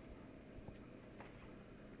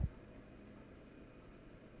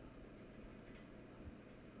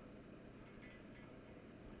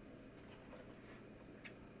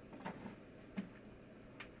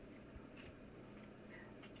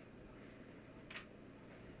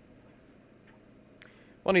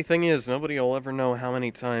 Funny thing is, nobody will ever know how many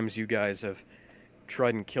times you guys have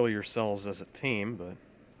tried and kill yourselves as a team, but...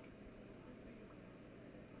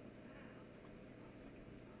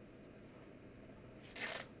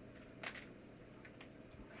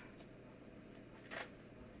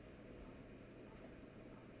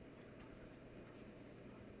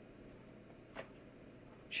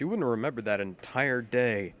 she wouldn't remember that entire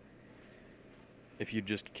day if you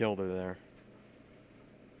just killed her there.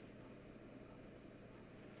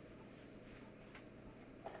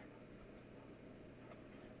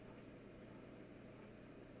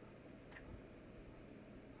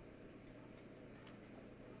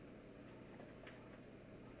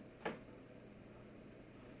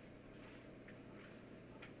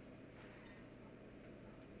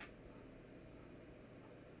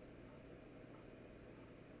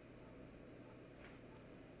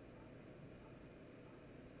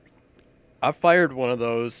 I fired one of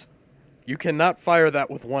those. You cannot fire that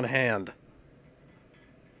with one hand.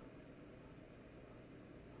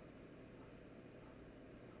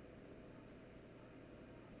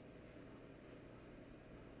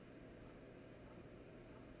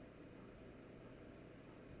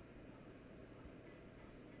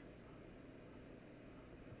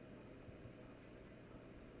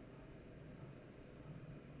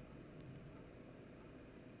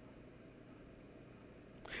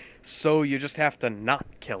 So you just have to not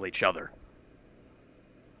kill each other.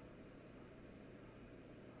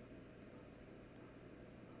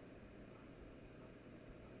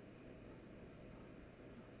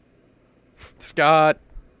 Scott.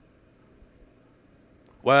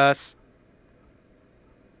 Wes.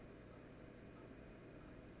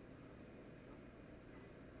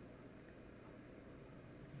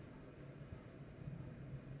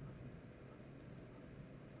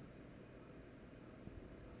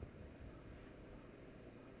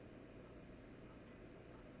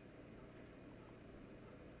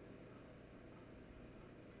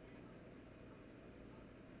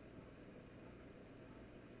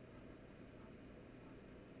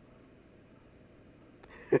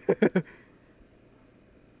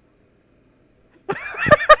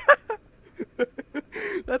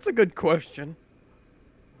 That's a good question.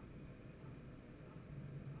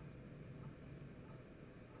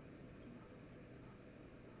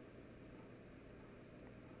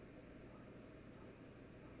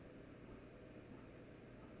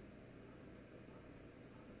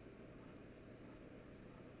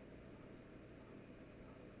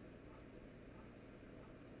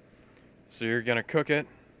 So you're gonna cook it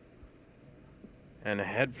and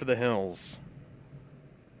head for the hills.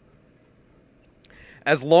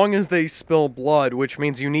 As long as they spill blood, which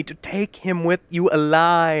means you need to take him with you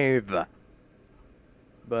alive.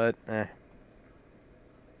 But,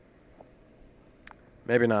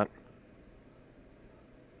 maybe not.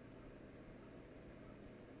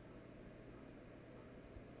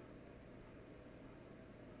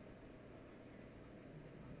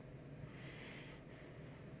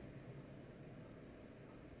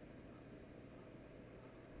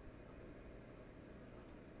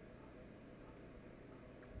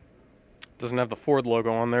 Doesn't have the Ford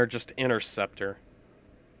logo on there, just Interceptor.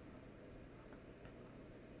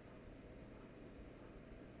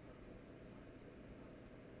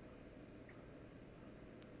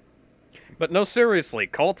 But no, seriously,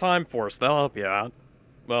 call Time Force. They'll help you out.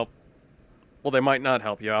 Well, they might not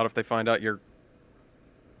help you out if they find out you're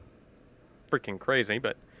freaking crazy,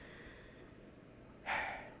 but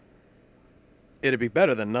it'd be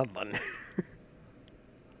better than nothing.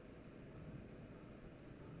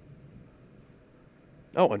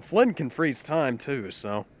 Oh, and Flynn can freeze time, too,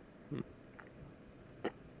 so...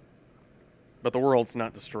 But the world's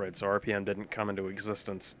not destroyed, so RPM didn't come into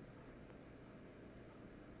existence.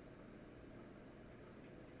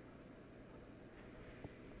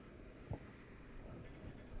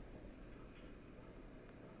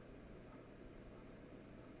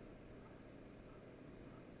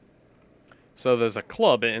 So there's a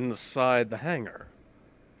club inside the hangar.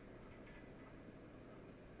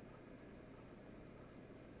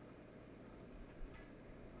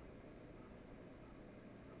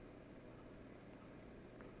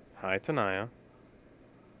 Hi, Tanaya.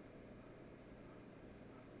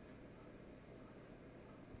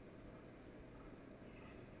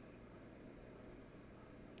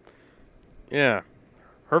 Yeah,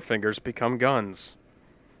 her fingers become guns.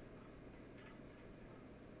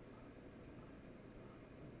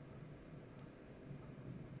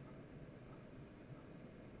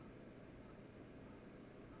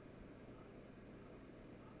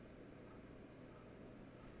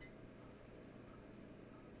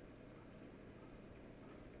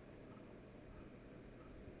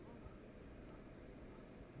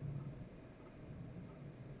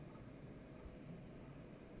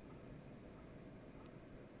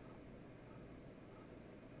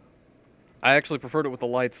 I actually preferred it with the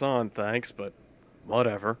lights on, thanks, but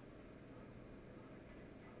whatever.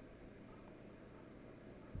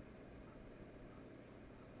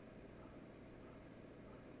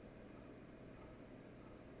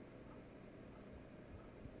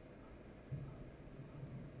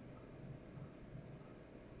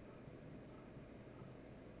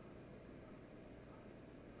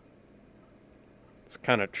 It's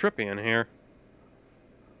kind of trippy in here.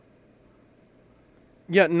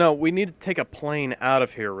 Yeah, no, we need to take a plane out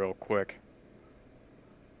of here real quick.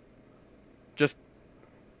 Just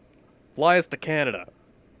fly us to Canada.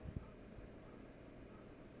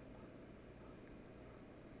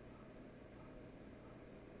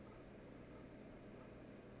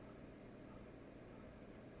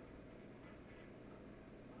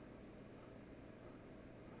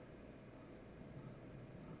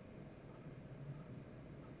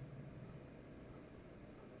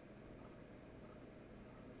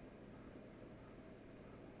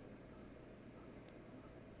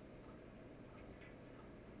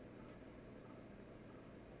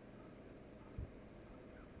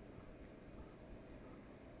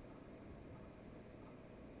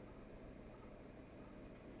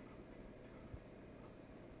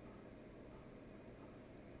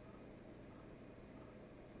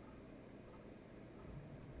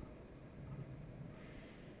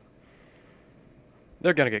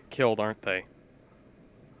 They're gonna get killed, aren't they?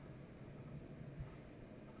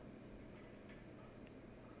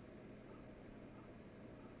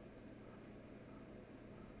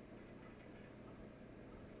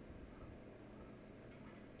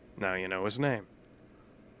 Now you know his name.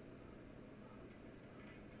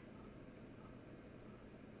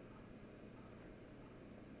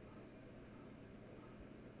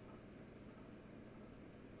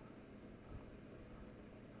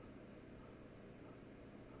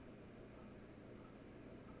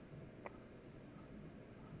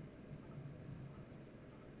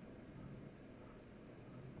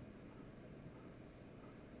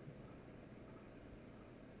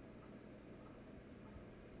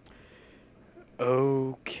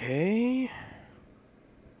 Okay.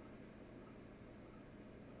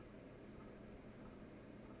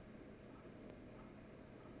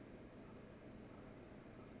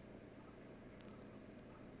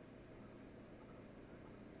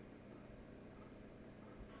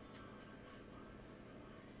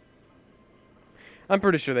 I'm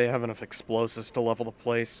pretty sure they have enough explosives to level the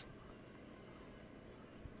place.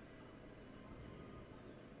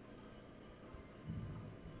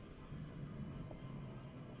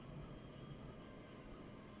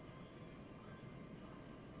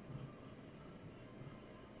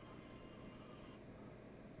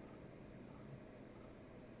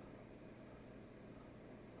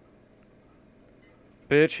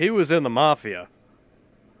 Bitch, he was in the Mafia.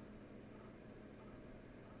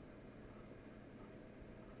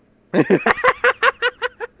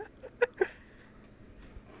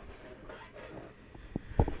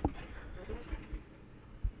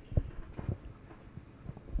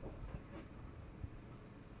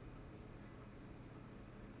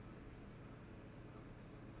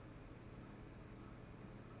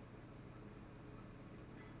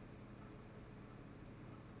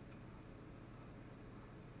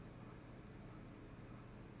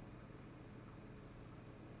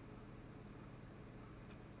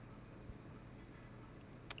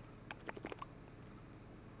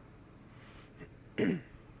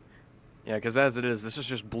 Yeah, because as it is, this is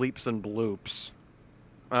just bleeps and bloops.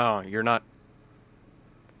 Oh, you're not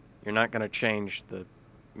gonna change the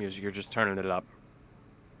music, you're just turning it up.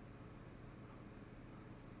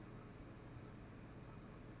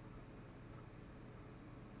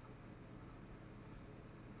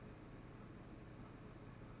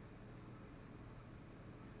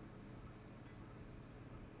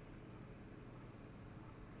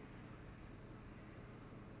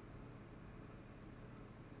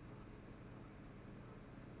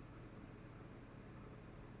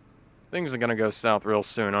 Things are gonna go south real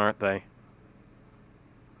soon, aren't they?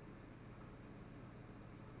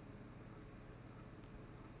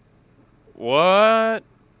 What?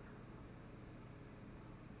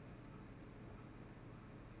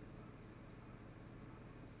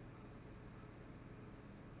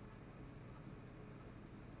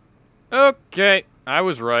 Okay, I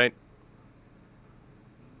was right.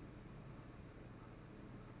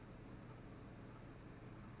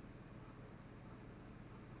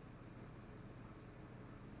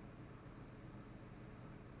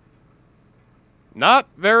 Not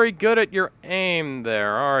very good at your aim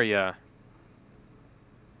there, are ya?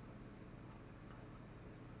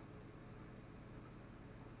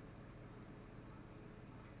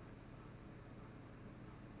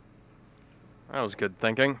 That was good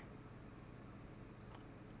thinking.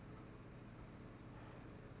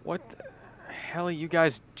 What the hell are you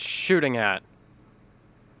guys shooting at?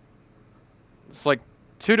 It's like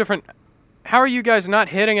two different... How are you guys not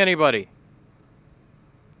hitting anybody?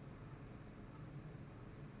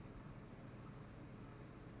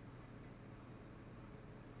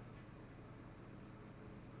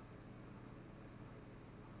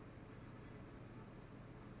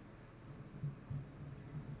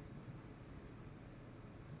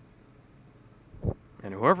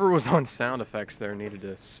 And whoever was on sound effects there needed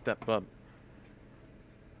to step up.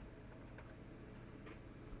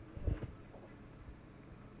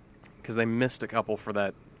 Because they missed a couple for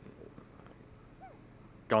that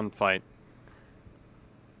gunfight.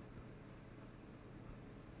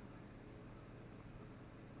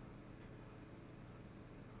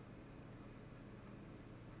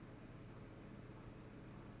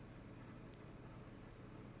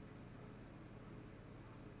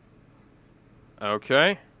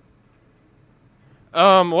 Okay.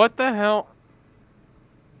 What the hell?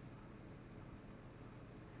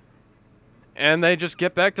 And they just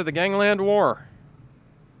get back to the gangland war.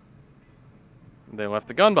 They left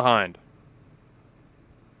the gun behind.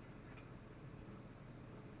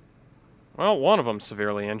 Well, one of them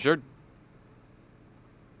severely injured.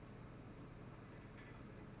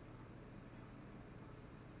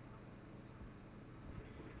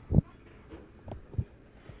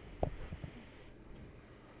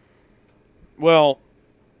 Well,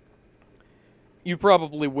 you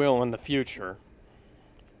probably will in the future.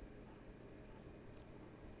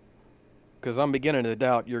 Because I'm beginning to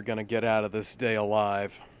doubt you're going to get out of this day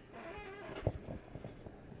alive.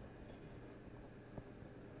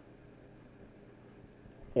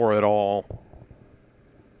 Or at all.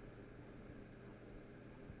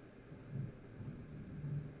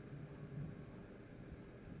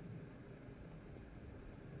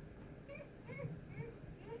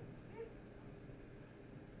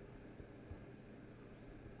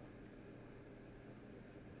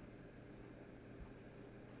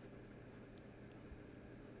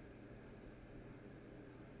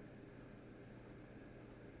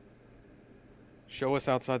 Show us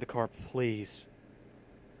outside the car, please.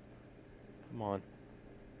 Come on.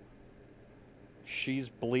 She's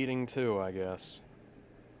bleeding too, I guess.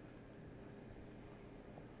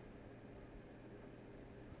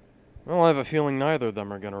 Well, I have a feeling neither of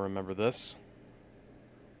them are going to remember this.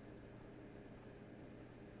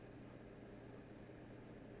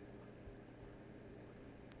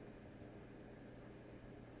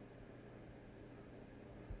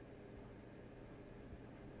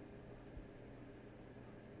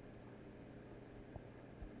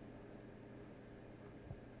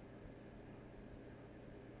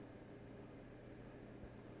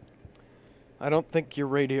 I don't think your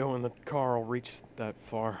radio in the car will reach that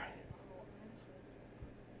far.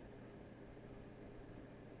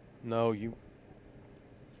 No,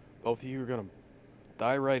 both of you are gonna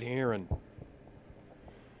die right here and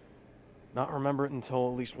not remember it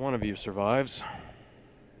until at least one of you survives.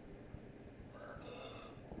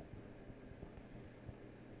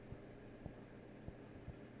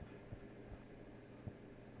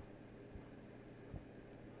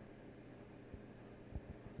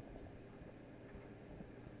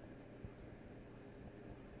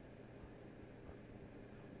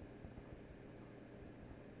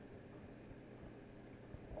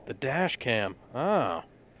 The dash cam. Ah.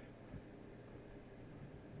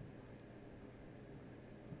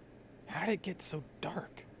 How did it get so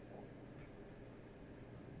dark?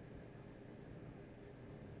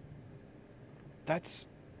 That's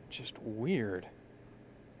just weird.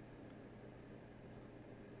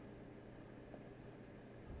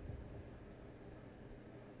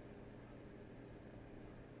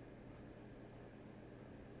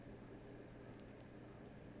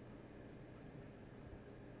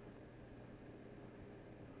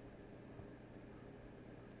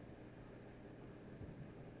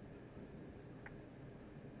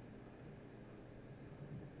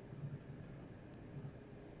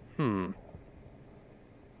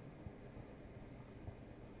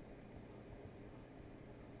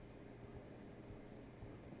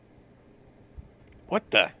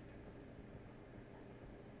 What the?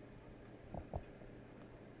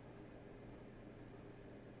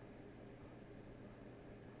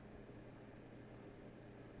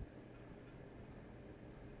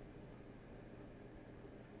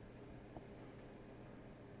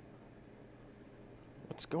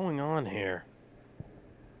 What's going on here?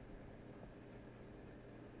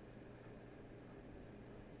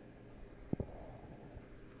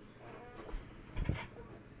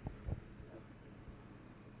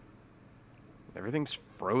 Everything's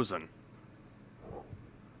frozen.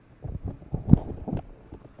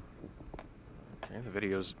 Okay, the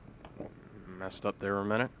video's messed up there a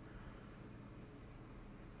minute.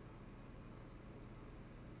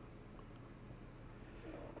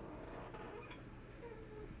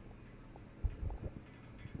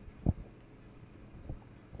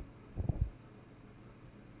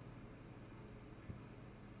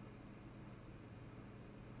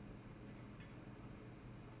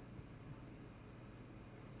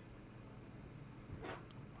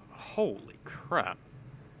 Holy crap.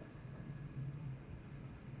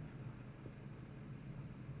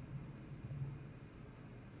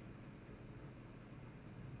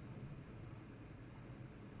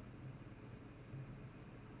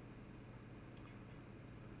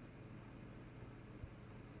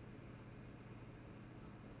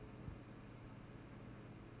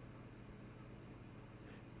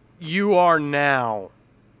 You are now.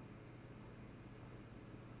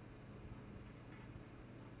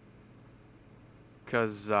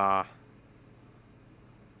 Because,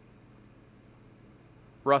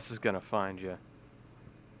 Russ is gonna find you.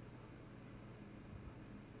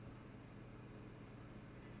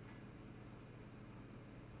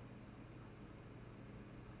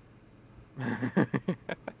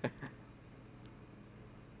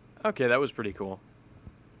 Okay, that was pretty cool.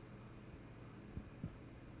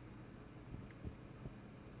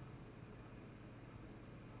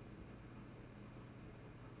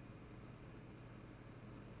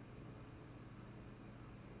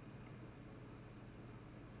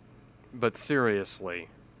 But seriously,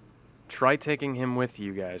 try taking him with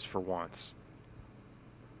you guys for once.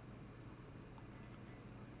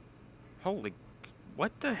 Holy...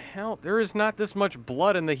 What the hell? There is not this much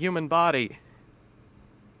blood in the human body.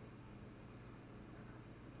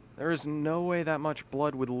 There is no way that much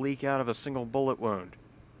blood would leak out of a single bullet wound.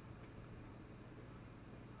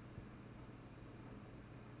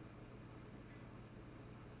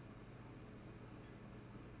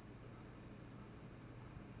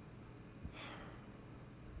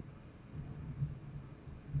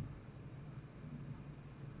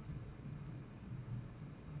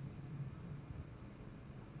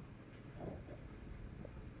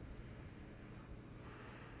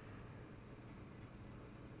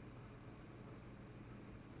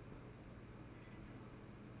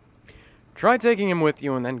 Try taking him with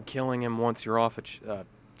you and then killing him once you're off a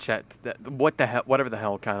what the hell? Whatever the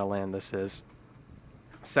hell kind of land this is.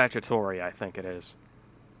 Sagittari, I think it is.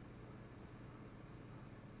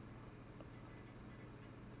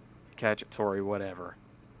 Cacciatore, whatever.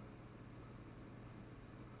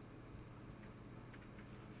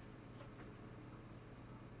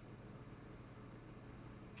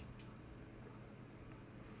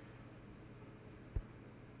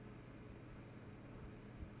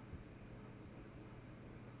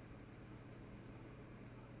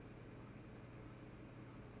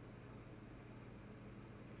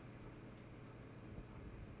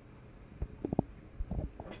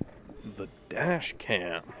 The dash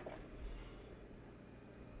cam.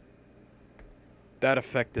 That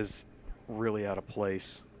effect is really out of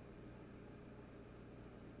place.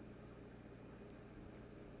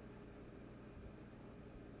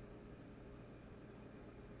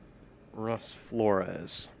 Russ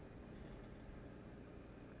Flores.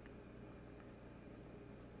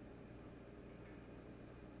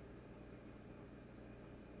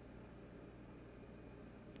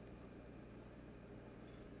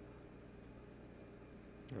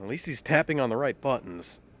 At least he's tapping on the right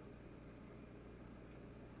buttons.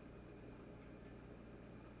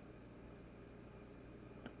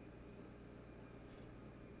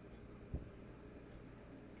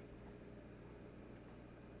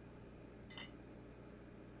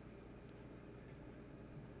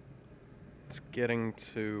 It's getting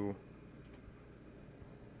to...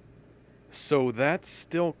 So that's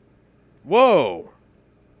still... Whoa!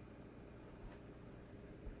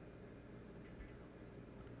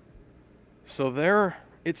 So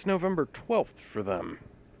it's November 12th for them.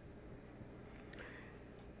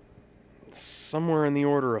 somewhere in the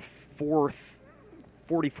order of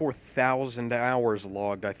 44,000 hours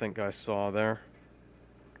logged, I think I saw there.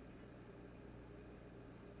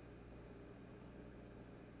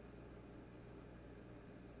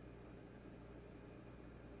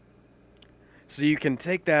 So you can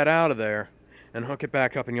take that out of there and hook it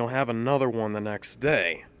back up, and you'll have another one the next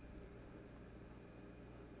day.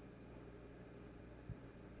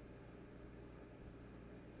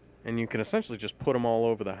 And you can essentially just put them all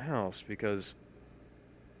over the house because,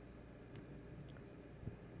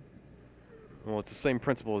 well, it's the same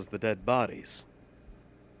principle as the dead bodies.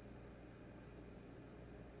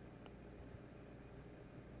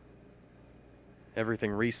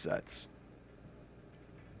 Everything resets.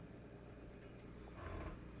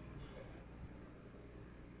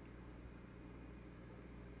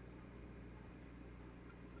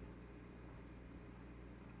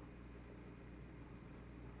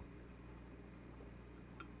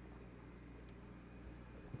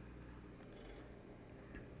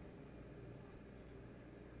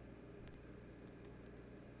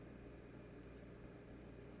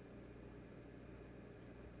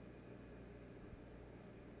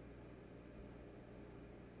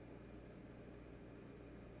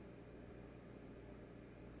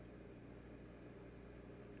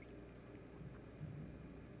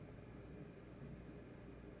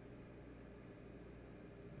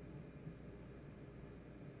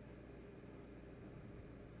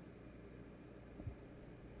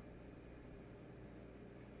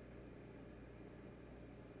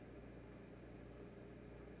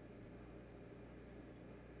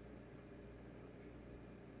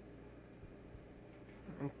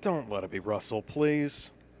 Don't let it be Russell, please.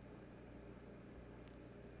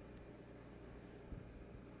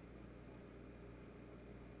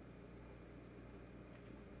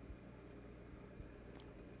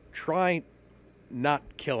 Try not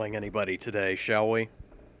killing anybody today, shall we?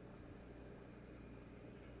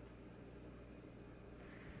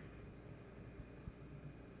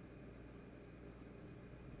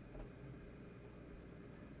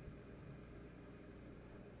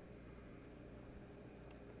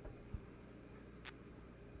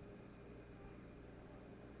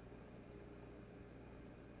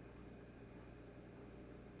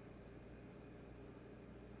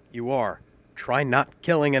 You are. Try not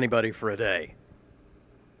killing anybody for a day.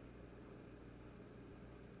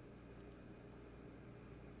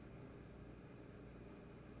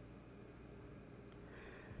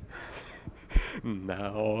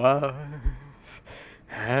 Now I've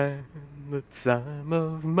had the time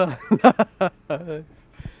of my life.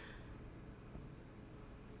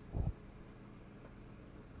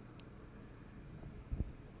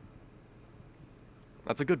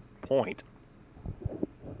 That's a good point.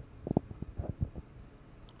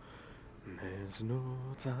 There's no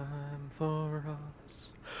time for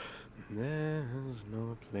us. There's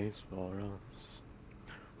no place for us.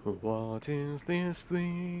 What is this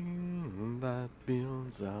thing that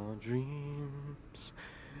builds our dreams,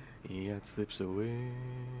 yet slips away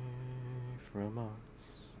from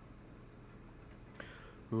us?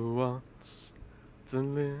 Who wants to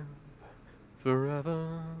live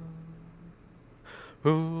forever?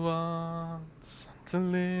 Who wants to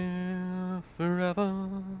live forever?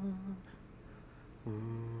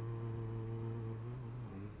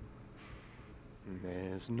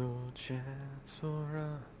 There's no chance for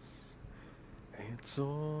us. It's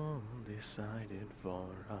all decided for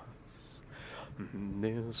us.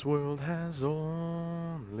 This world has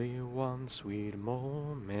only one sweet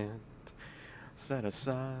moment set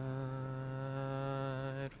aside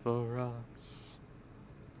for us.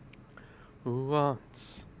 Who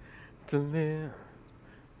wants to live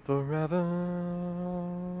forever?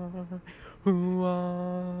 Who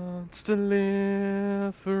wants to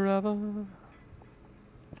live forever?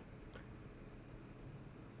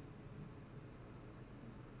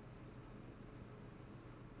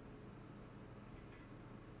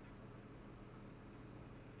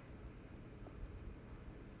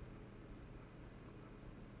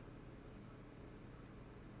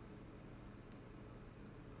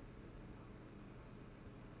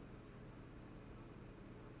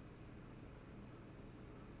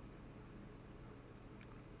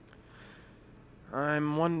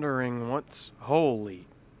 I'm wondering what's holy.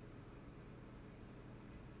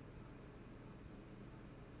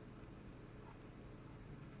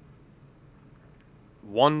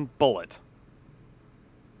 One bullet.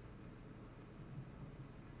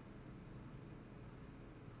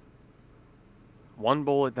 One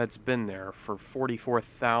bullet that's been there for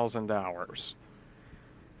 44,000 hours.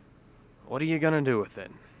 What are you gonna do with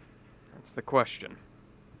it? That's the question.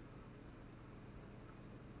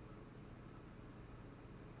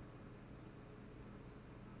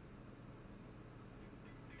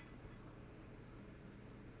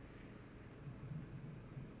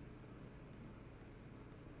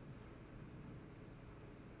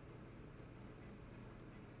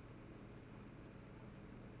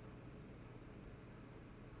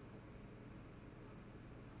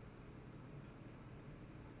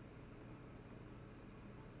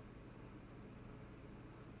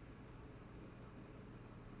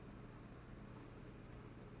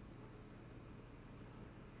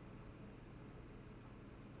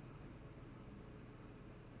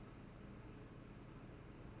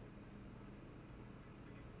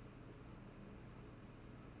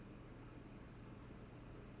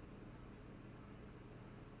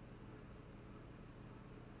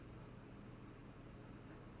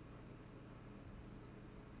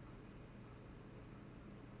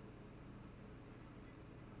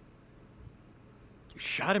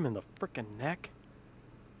 Shot him in the frickin' neck?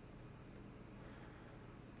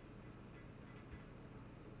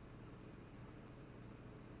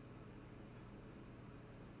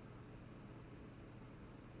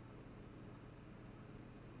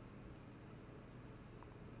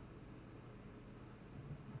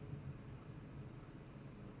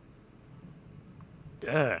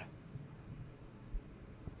 Yeah.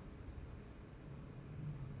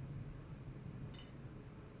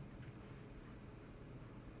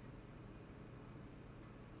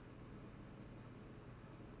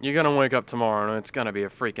 You're gonna wake up tomorrow and it's gonna be a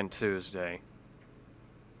freaking Tuesday.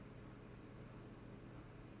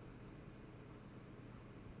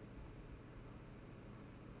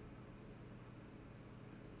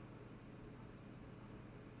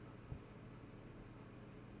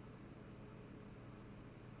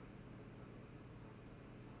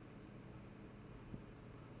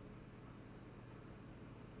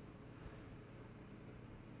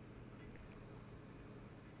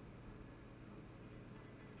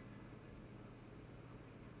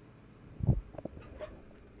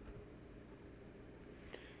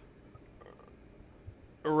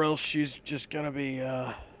 Or else she's just gonna be,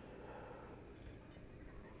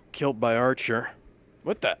 killed by Archer.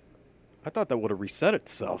 What the? I thought that would have reset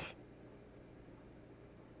itself.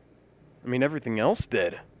 I mean, everything else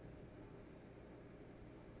did.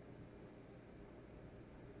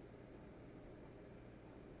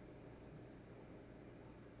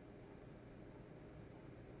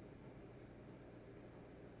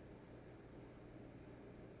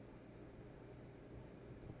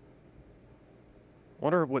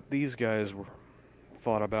 Wonder what these guys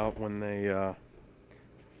thought about when they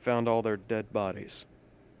found all their dead bodies.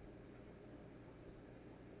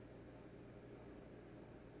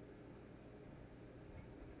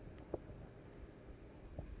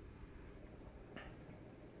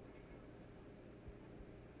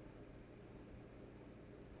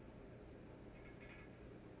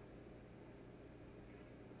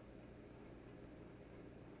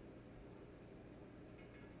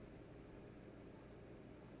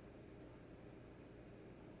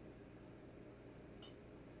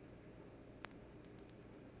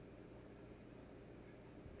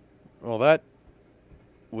 Well, that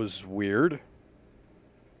was weird.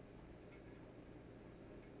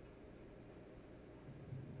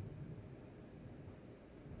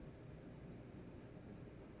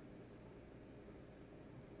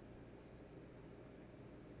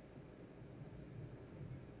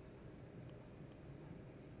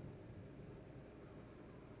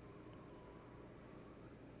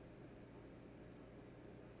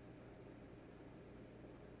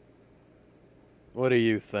 What do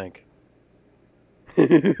you think?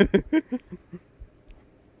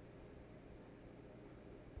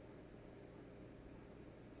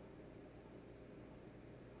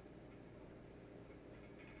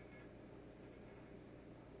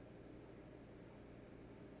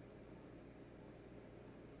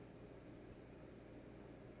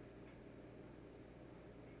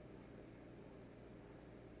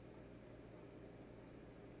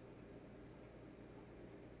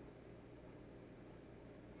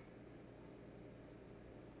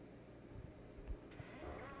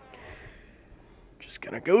 Just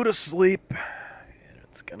gonna go to sleep, and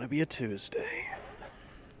it's gonna be a Tuesday.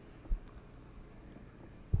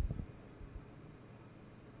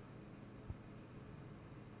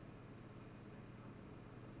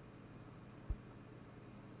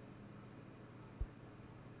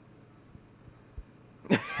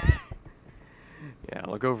 Yeah,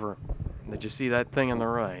 look over. Did you see that thing on the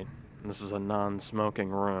right? This is a non-smoking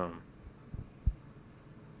room.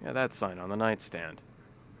 Yeah, that sign on the nightstand.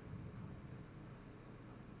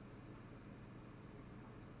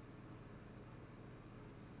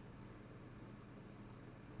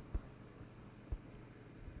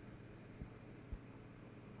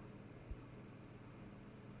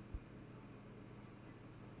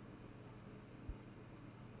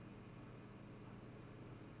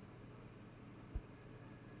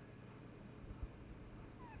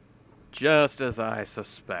 Just as I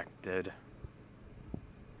suspected.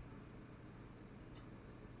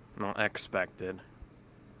 Well, expected.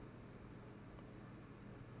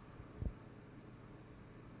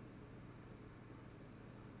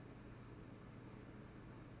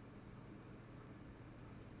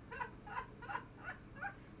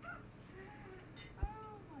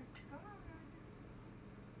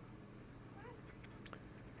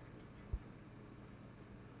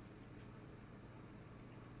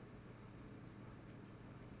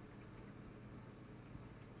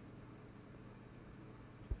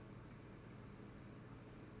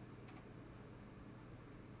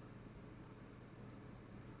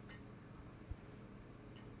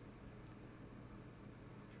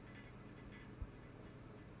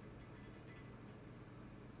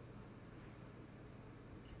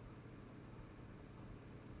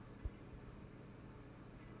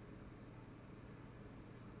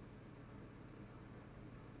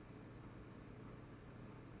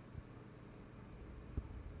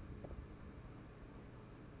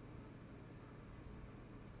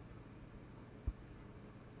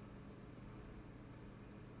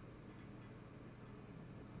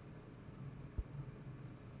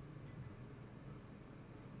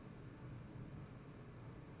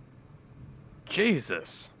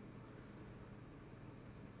 Jesus.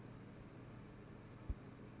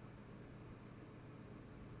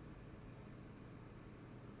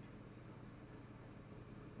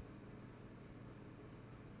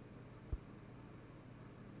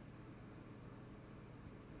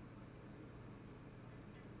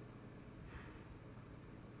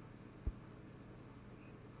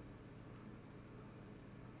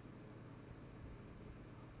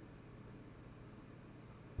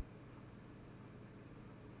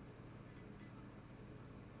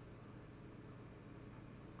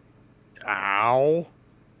 Ow.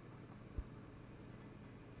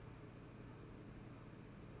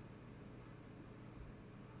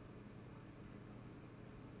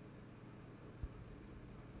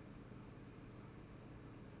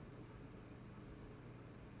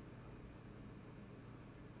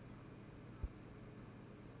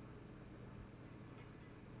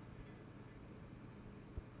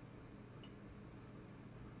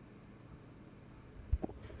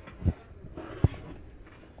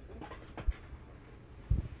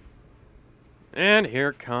 And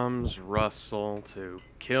here comes Russell to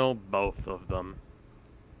kill both of them.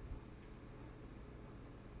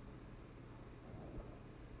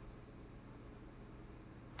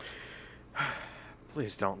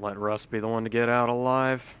 Please don't let Russ be the one to get out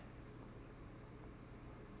alive.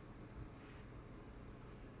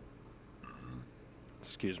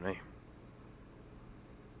 Excuse me.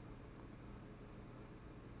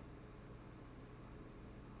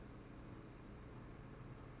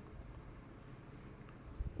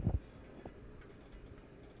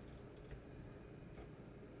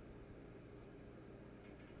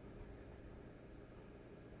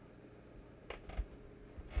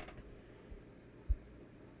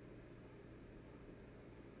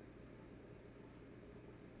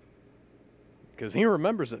 Because he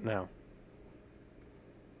remembers it now.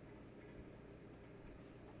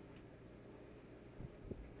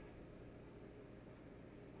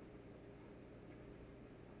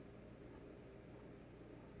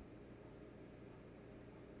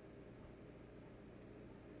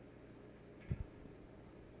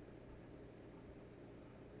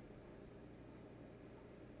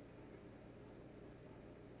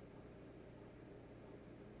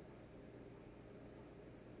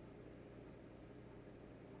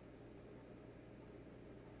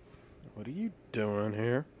 What are you doing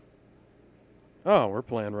here? Oh, we're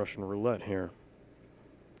playing Russian roulette here.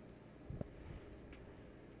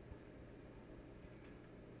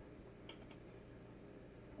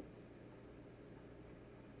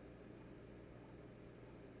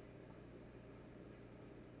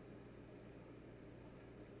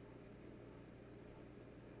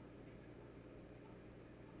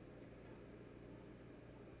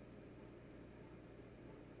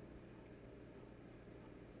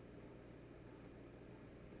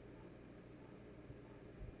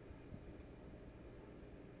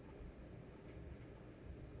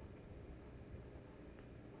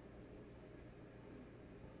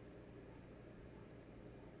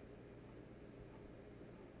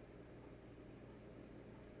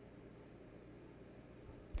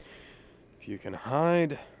 If you can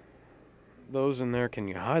hide those in there, can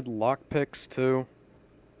you hide lockpicks too?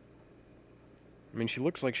 I mean, she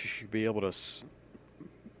looks like she should be able to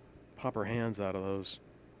pop her hands out of those.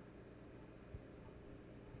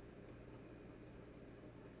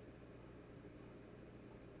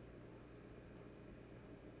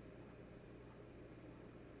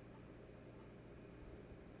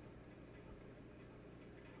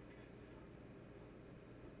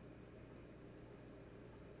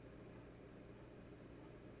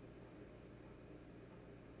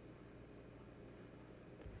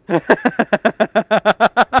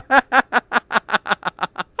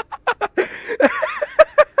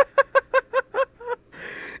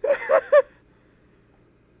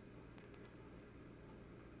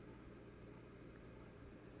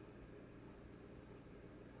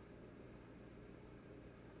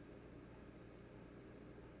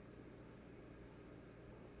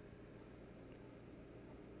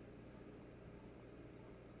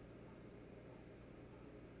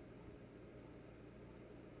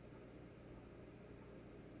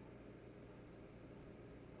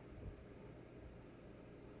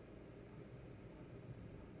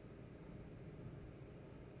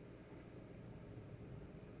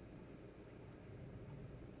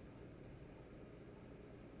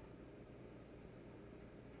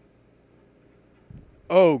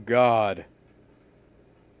 Oh, God.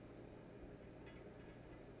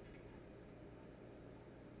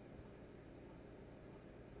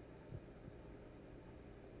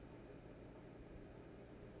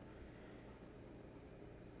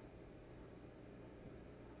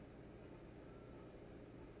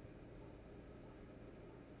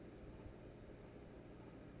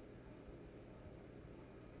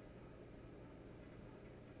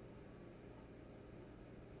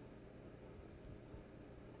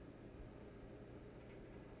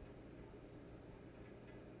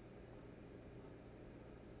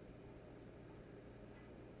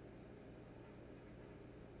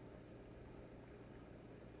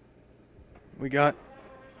 We got...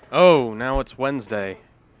 Oh, now it's Wednesday.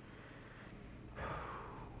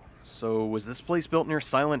 So, was this place built near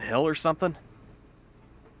Silent Hill or something?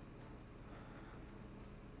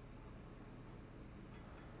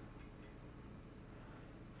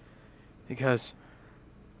 Because...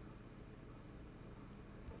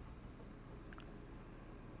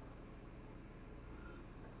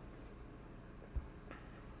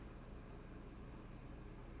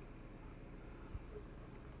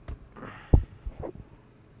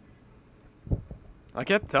 I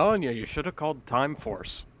kept telling you should have called Time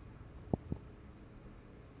Force.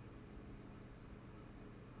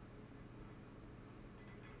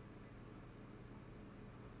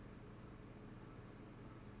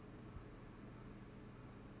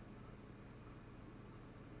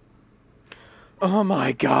 Oh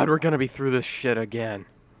my god, we're gonna be through this shit again.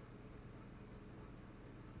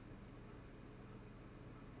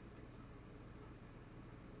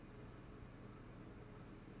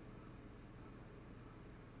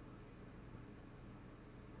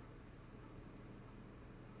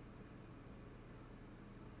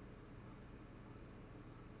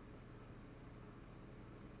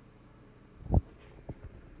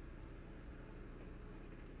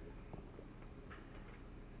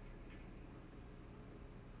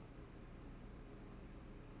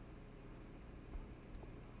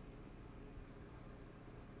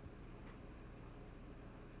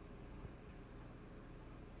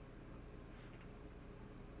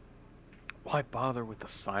 Why bother with the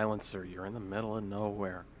silencer? You're in the middle of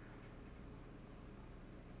nowhere.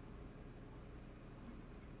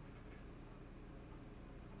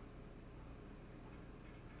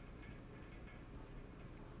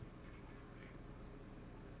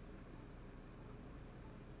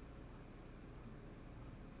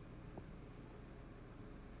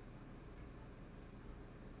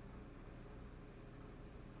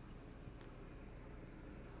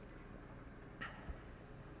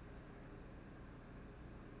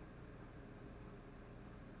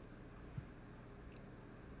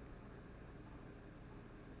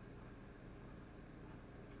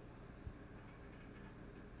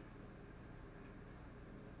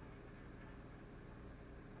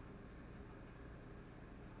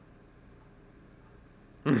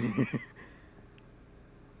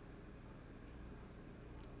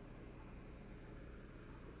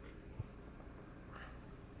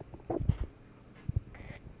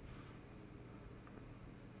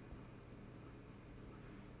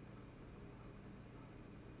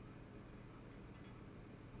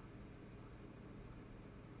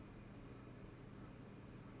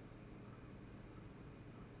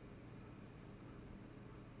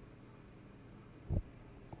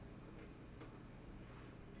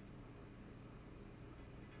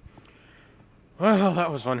 Well, that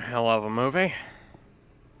was one hell of a movie.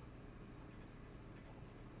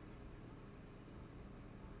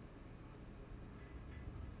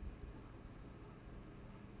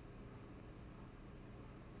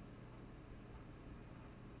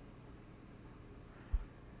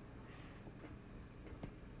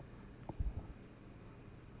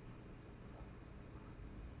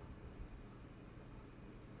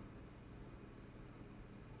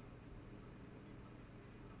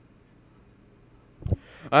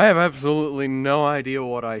 I have absolutely no idea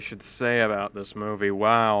what I should say about this movie.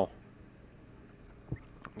 Wow.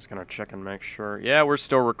 I'm just gonna check and make sure. Yeah, we're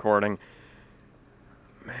still recording.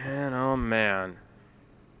 Man, oh man.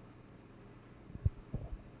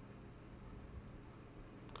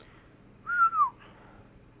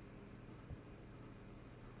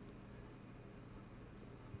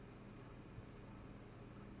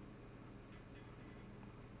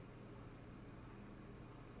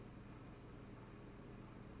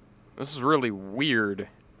 This is really weird.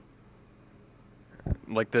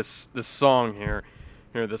 Like this song here.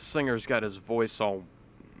 Here, the singer's got his voice all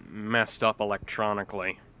messed up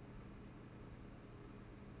electronically.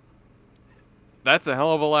 That's a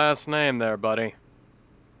hell of a last name there, buddy.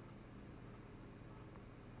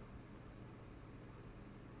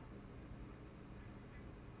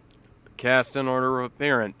 Cast in order of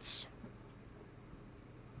appearance.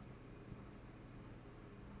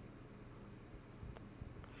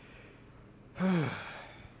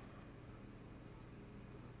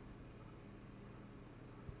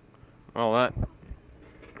 Well,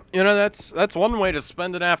 that's one way to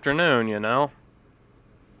spend an afternoon, you know.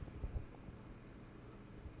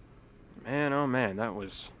 Man, oh man, that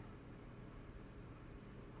was...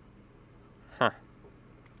 Huh.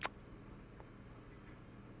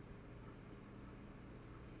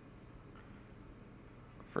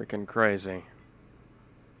 Freaking crazy.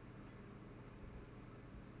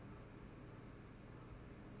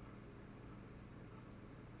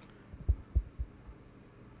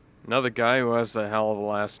 Another guy who has a hell of a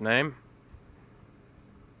last name.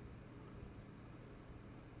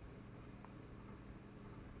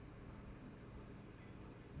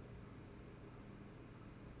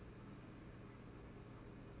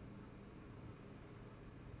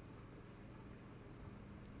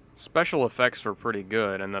 Special effects were pretty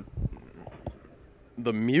good, and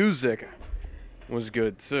the music was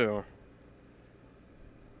good too.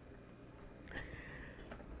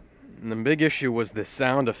 And the big issue was the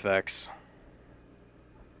sound effects,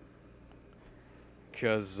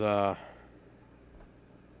 because they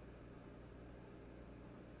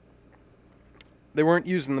weren't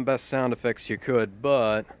using the best sound effects you could,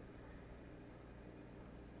 but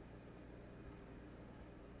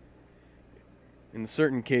in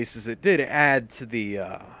certain cases it did add to the,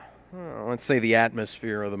 let's say, the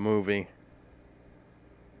atmosphere of the movie.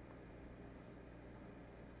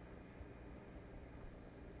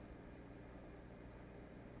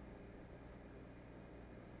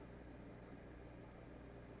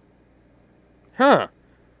 Huh.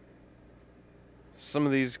 Some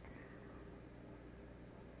of these...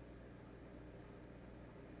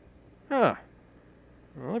 Huh.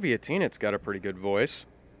 Olivia Tennant's got a pretty good voice.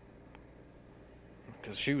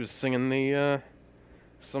 Because she was singing the,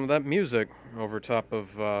 some of that music over top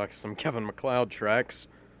of, some Kevin MacLeod tracks.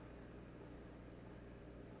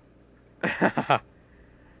 Nice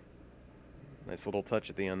little touch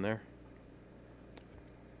at the end there.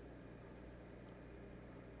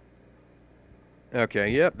 Okay,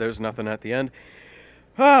 yep, there's nothing at the end.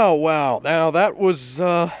 Oh, wow. Now, that was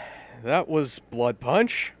Blood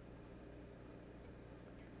Punch.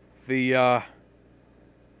 The,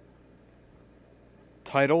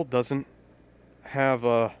 title doesn't have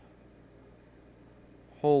a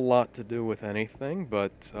whole lot to do with anything,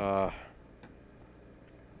 but,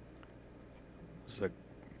 it's a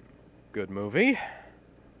good movie.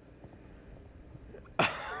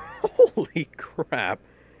 Holy crap.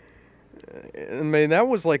 I mean, that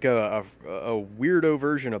was like a weirdo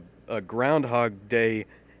version of a Groundhog Day.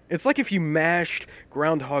 It's like if you mashed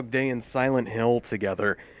Groundhog Day and Silent Hill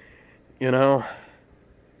together, you know?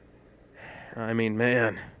 I mean,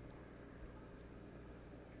 man.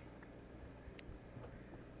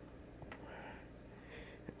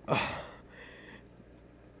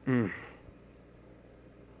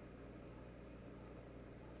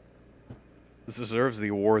 This deserves the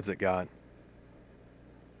awards it got.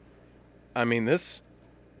 I mean, this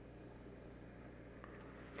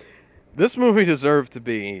movie deserved to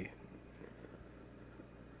be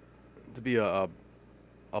a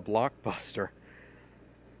blockbuster,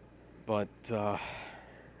 but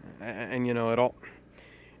and you know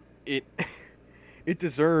it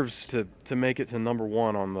deserves to make it to number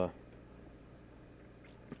one on the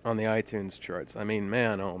iTunes charts. I mean,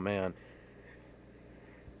 man, oh man.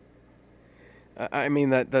 I mean,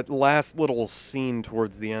 that last little scene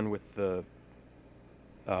towards the end with the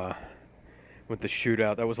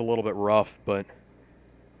shootout, that was a little bit rough, but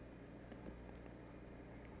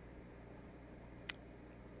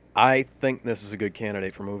I think this is a good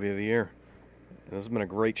candidate for Movie of the Year. This has been a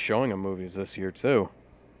great showing of movies this year, too.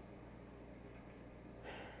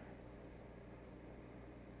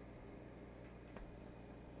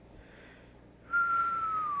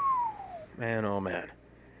 Man, oh man.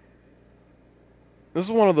 This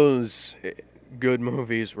is one of those good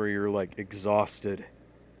movies where you're, like, exhausted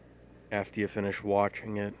after you finish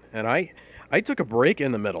watching it. And I took a break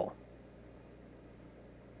in the middle.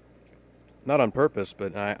 Not on purpose,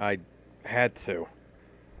 but I had to.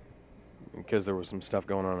 Because there was some stuff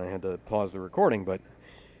going on. I had to pause the recording, but...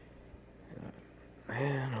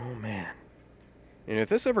 man, oh man. And if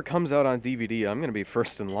this ever comes out on DVD, I'm going to be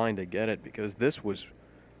first in line to get it, because this was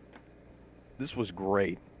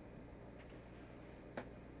great.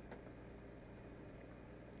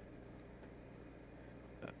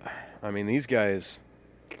 I mean, these guys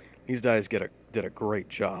did a great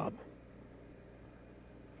job.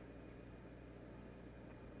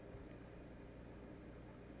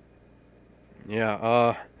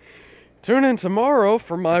 Yeah, tune in tomorrow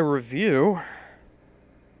for my review.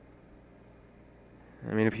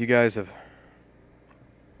 I mean, if you guys have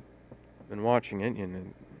been watching it, you know,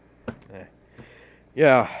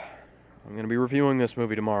 yeah, I'm going to be reviewing this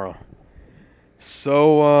movie tomorrow.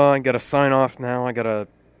 So, I got to sign off now. I got to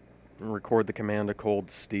record the Command of Cold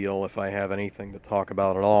Steel if I have anything to talk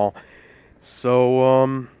about at all.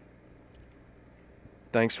 So,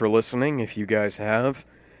 thanks for listening if you guys have.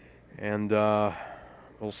 And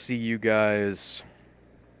we'll see you guys,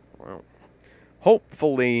 well,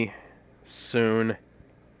 hopefully soon.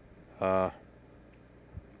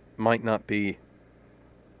 Might not be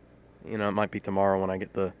You know, it might be tomorrow when I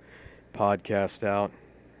get the podcast out.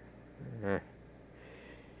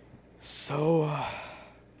 So,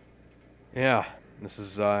 yeah, this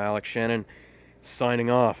is Alex Shannon signing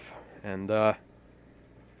off. And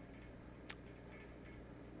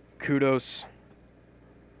kudos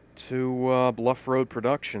to Bluff Road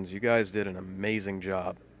Productions. You guys did an amazing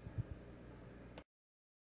job.